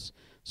house.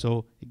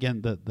 So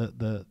again,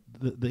 the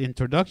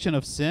introduction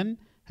of sin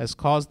has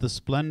caused the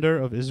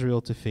splendor of Israel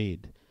to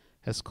fade,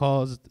 has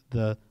caused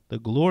the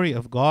glory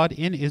of God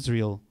in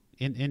Israel,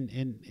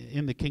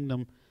 in the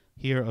kingdom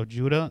here of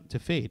Judah, to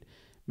fade.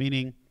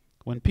 Meaning,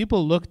 when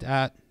people looked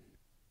at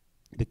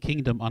the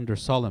kingdom under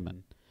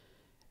Solomon,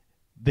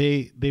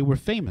 they were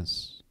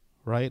famous.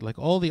 Right? Like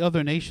all the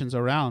other nations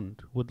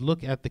around would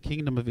look at the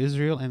kingdom of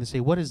Israel and say,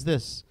 what is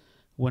this?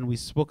 When we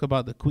spoke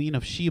about the Queen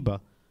of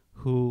Sheba,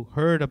 who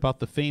heard about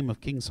the fame of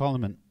King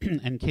Solomon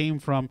and came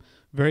from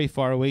very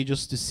far away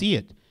just to see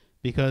it,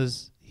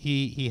 because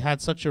he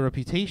had such a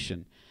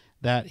reputation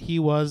that he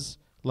was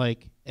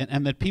like,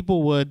 and that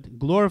people would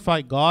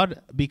glorify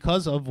God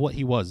because of what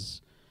he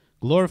was,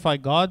 glorify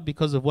God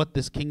because of what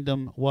this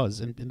kingdom was,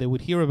 and they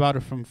would hear about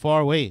it from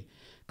far away,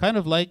 kind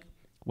of like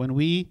when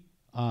we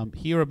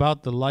hear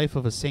about the life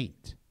of a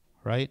saint,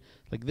 right?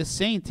 Like this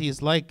saint, he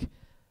is like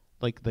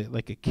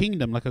a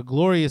kingdom, like a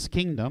glorious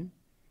kingdom,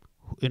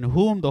 in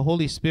whom the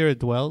Holy Spirit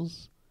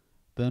dwells.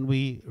 Then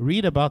we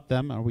read about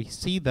them or we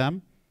see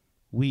them,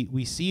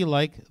 we see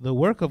like the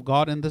work of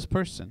God in this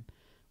person.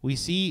 We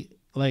see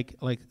like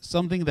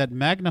something that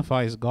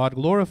magnifies God,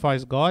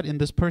 glorifies God in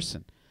this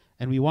person,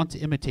 and we want to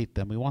imitate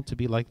them. We want to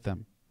be like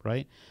them,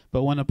 right?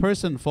 But when a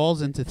person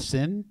falls into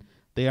sin,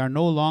 they are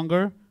no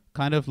longer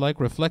kind of like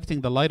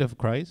reflecting the light of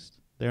Christ.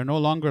 They are no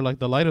longer like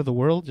the light of the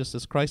world, just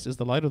as Christ is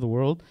the light of the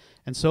world.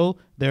 And so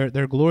their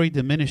glory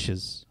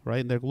diminishes, right?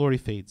 And their glory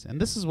fades.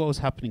 And this is what was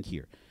happening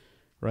here,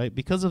 right?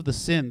 Because of the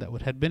sin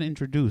that had been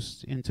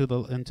introduced into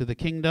the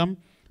kingdom,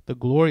 the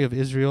glory of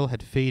Israel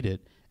had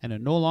faded, and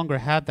it no longer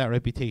had that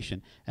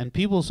reputation. And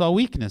people saw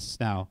weakness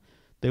now.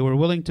 They were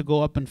willing to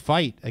go up and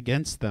fight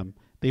against them.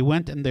 They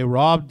went and they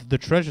robbed the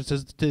treasures. It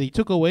says they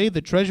took away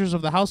the treasures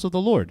of the house of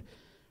the Lord,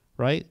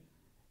 right?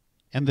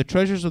 And the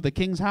treasures of the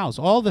king's house.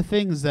 All the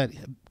things that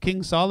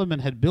King Solomon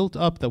had built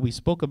up that we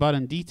spoke about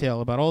in detail,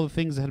 about all the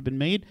things that had been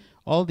made,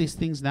 all these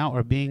things now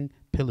are being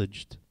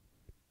pillaged.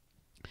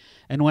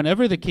 And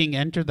whenever the king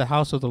entered the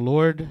house of the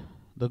Lord,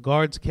 the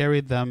guards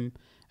carried them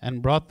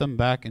and brought them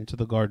back into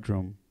the guard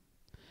room.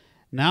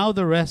 Now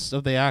the rest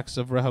of the acts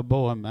of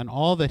Rehoboam and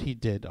all that he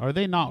did, are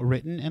they not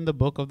written in the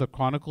book of the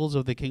Chronicles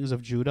of the kings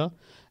of Judah?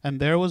 And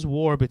there was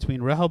war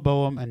between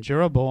Rehoboam and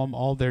Jeroboam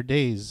all their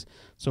days.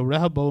 So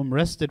Rehoboam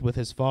rested with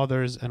his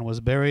fathers and was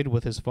buried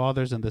with his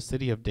fathers in the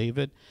city of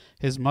David.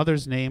 His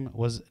mother's name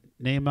was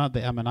Naamah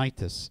the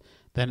Ammonitess.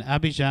 Then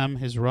Abijam,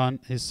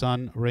 his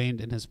son, reigned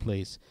in his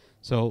place.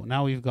 So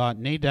now we've got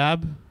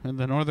Nadab in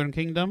the northern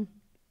kingdom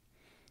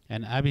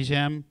and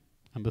Abijam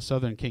in the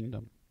southern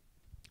kingdom.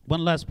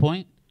 One last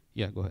point.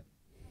 Yeah, go ahead.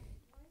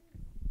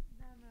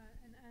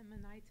 And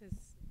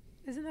Ammonitis.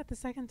 Isn't that the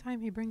second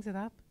time he brings it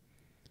up?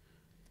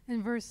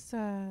 In verse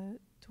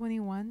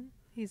 21,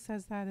 he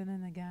says that, and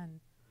then again.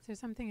 Is there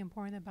something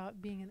important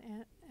about being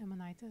an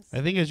Ammonitis?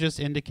 I think it's just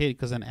indicated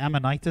because an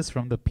Ammonitess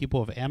from the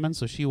people of Ammon,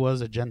 so she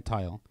was a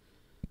Gentile.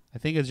 I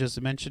think it's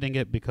just mentioning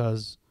it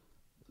because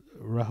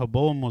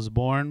Rehoboam was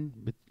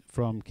born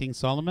from King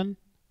Solomon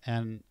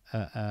and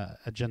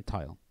a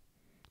Gentile.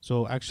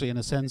 So actually, in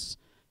a sense,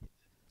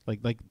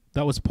 like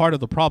that was part of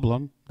the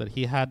problem, that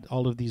he had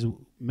all of these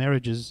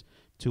marriages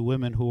to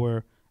women who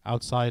were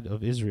outside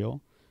of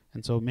Israel.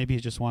 And so maybe he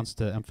just wants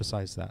to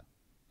emphasize that,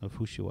 of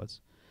who she was.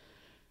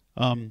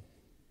 Like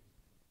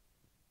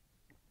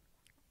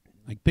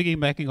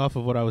piggybacking off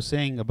of what I was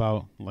saying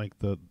about like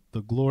the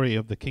glory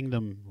of the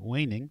kingdom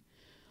waning,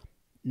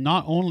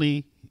 not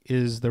only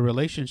is the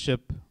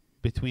relationship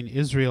between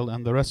Israel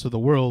and the rest of the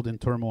world in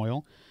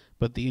turmoil,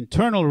 but the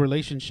internal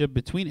relationship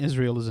between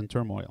Israel is in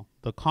turmoil.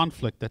 The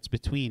conflict that's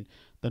between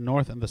the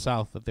north and the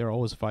south, that they're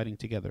always fighting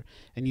together.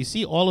 And you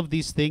see all of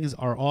these things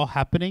are all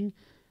happening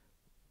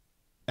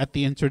at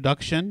the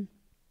introduction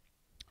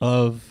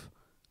of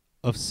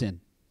sin.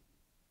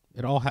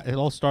 It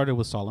all started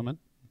with Solomon,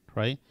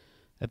 right?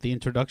 At the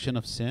introduction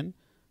of sin,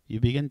 you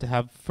begin to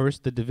have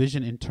first the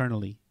division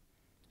internally,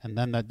 and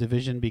then that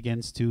division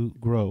begins to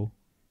grow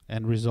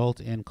and result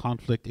in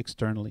conflict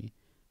externally,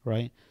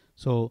 right?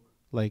 So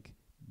like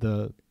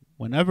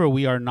whenever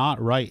we are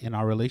not right in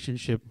our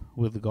relationship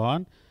with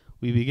God,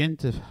 we begin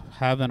to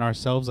have in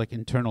ourselves like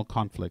internal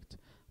conflict.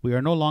 We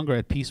are no longer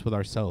at peace with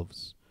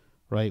ourselves,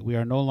 right? We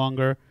are no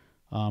longer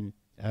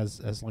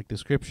as like the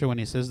scripture when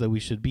he says that we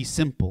should be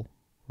simple,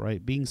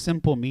 right? Being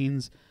simple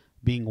means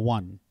being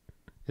one.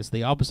 It's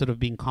the opposite of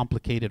being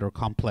complicated or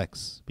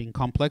complex. Being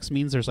complex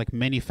means there's like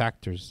many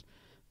factors,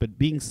 but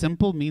being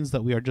simple means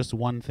that we are just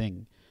one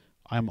thing.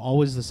 I am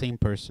always the same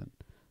person.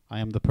 I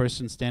am the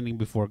person standing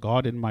before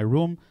God in my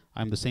room.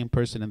 I'm the same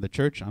person in the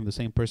church. I'm the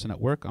same person at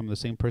work. I'm the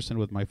same person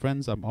with my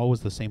friends. I'm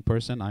always the same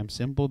person. I'm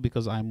simple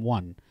because I'm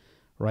one,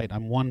 right?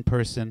 I'm one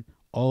person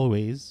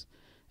always,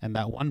 and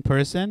that one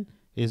person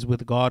is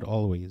with God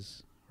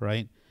always,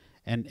 right?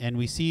 And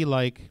we see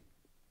like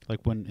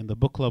when in the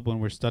book club when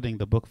we're studying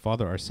the book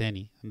Father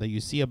Arseni, and that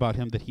you see about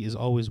him that he is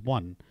always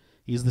one.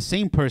 He's the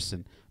same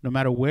person. No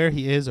matter where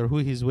he is or who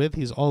he's with,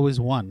 he's always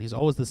one. He's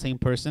always the same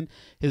person.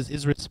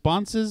 His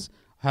responses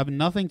have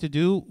nothing to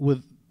do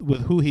with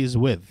who he's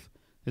with.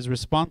 His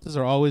responses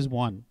are always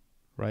one,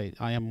 right?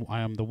 I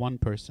am the one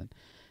person.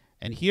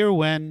 And here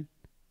when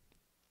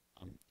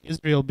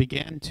Israel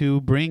began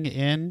to bring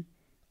in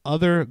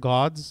other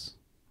gods,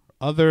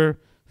 other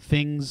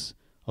things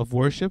of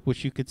worship,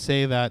 which you could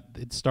say that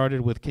it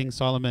started with King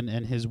Solomon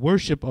and his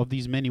worship of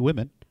these many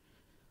women,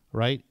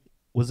 right?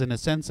 Was in a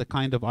sense a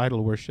kind of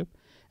idol worship.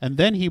 And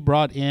then he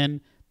brought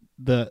in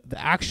the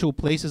actual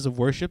places of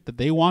worship that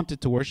they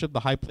wanted to worship,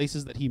 the high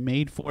places that he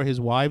made for his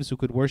wives who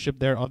could worship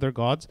their other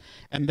gods.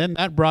 And then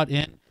that brought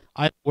in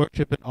idol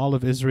worship in all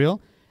of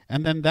Israel.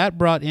 And then that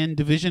brought in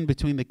division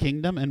between the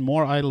kingdom and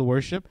more idol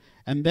worship.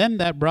 And then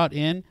that brought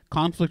in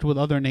conflict with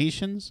other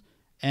nations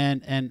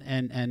and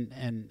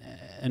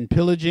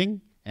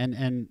pillaging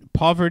and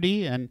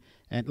poverty and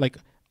like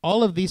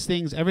all of these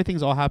things,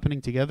 everything's all happening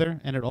together,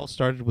 and it all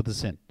started with the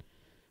sin,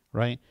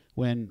 right?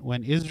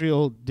 When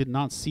Israel did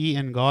not see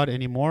in God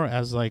anymore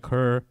as like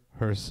her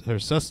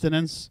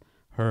sustenance,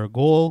 her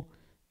goal,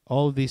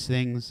 all of these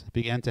things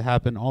began to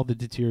happen, all the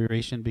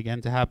deterioration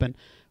began to happen,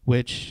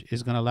 which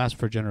is going to last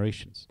for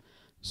generations.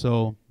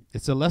 So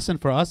it's a lesson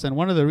for us, and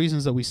one of the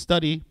reasons that we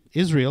study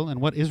Israel and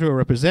what Israel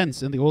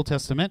represents in the Old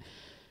Testament,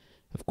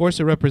 of course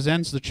it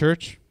represents the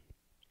church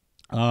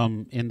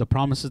in the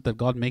promises that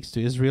God makes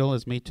to Israel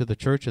is made to the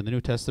church in the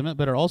New Testament,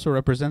 but it also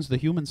represents the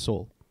human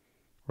soul,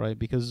 right?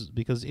 Because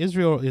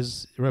Israel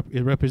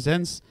it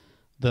represents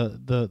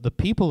the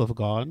people of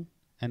God,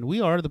 and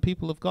we are the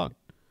people of God,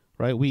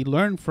 right? We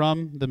learn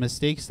from the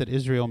mistakes that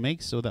Israel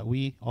makes so that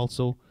we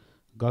also,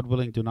 God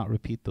willing, do not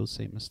repeat those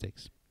same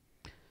mistakes.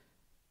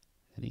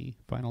 Any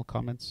final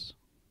comments?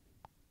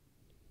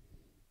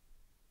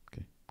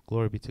 Okay.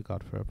 Glory be to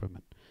God forever.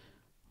 Amen.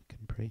 We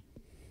can pray.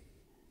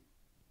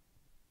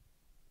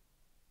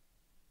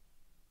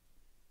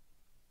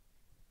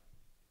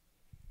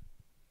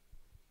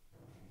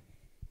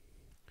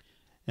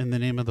 In the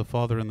name of the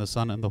Father, and the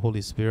Son, and the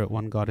Holy Spirit,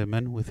 one God,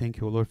 amen. We thank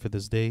you, O Lord, for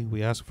this day.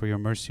 We ask for your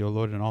mercy, O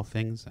Lord, in all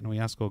things. And we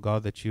ask, O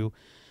God, that you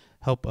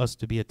help us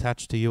to be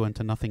attached to you and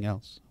to nothing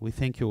else. We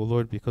thank you, O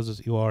Lord,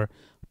 because you are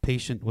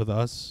patient with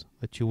us,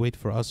 that you wait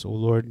for us, O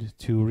Lord,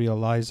 to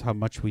realize how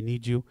much we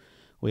need you.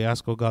 We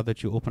ask, O God,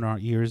 that you open our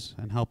ears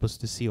and help us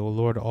to see, O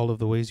Lord, all of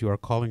the ways you are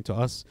calling to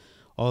us,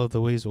 all of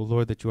the ways, O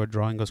Lord, that you are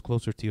drawing us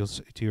closer to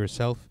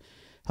yourself.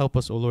 Help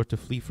us, O Lord, to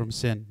flee from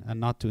sin and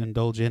not to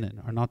indulge in it,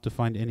 or not to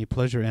find any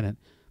pleasure in it,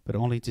 but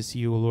only to see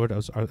you, O Lord,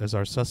 as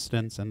our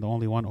sustenance, and the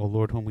only one, O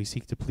Lord, whom we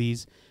seek to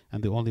please,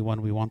 and the only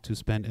one we want to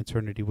spend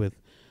eternity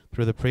with.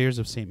 Through the prayers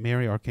of St.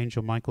 Mary,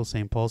 Archangel Michael,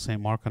 St. Paul,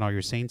 St. Mark, and all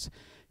your saints,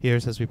 hear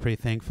us as we pray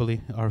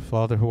thankfully. Our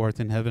Father, who art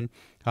in heaven,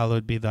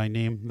 hallowed be thy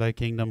name. Thy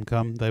kingdom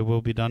come, thy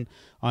will be done,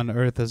 on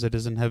earth as it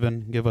is in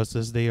heaven. Give us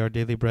this day our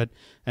daily bread,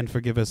 and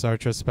forgive us our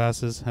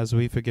trespasses, as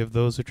we forgive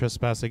those who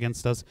trespass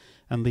against us.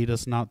 And lead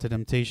us not to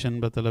temptation,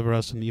 but deliver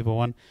us from the evil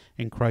one.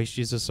 In Christ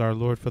Jesus our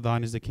Lord, for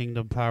thine is the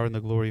kingdom, power, and the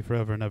glory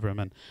forever and ever.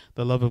 Amen.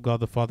 The love of God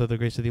the Father, the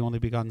grace of the only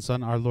begotten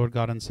Son, our Lord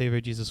God and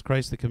Savior Jesus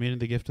Christ, the communion,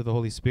 the gift of the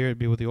Holy Spirit,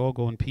 be with you all.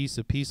 Go in peace.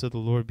 The peace of the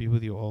Lord be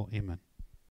with you all. Amen.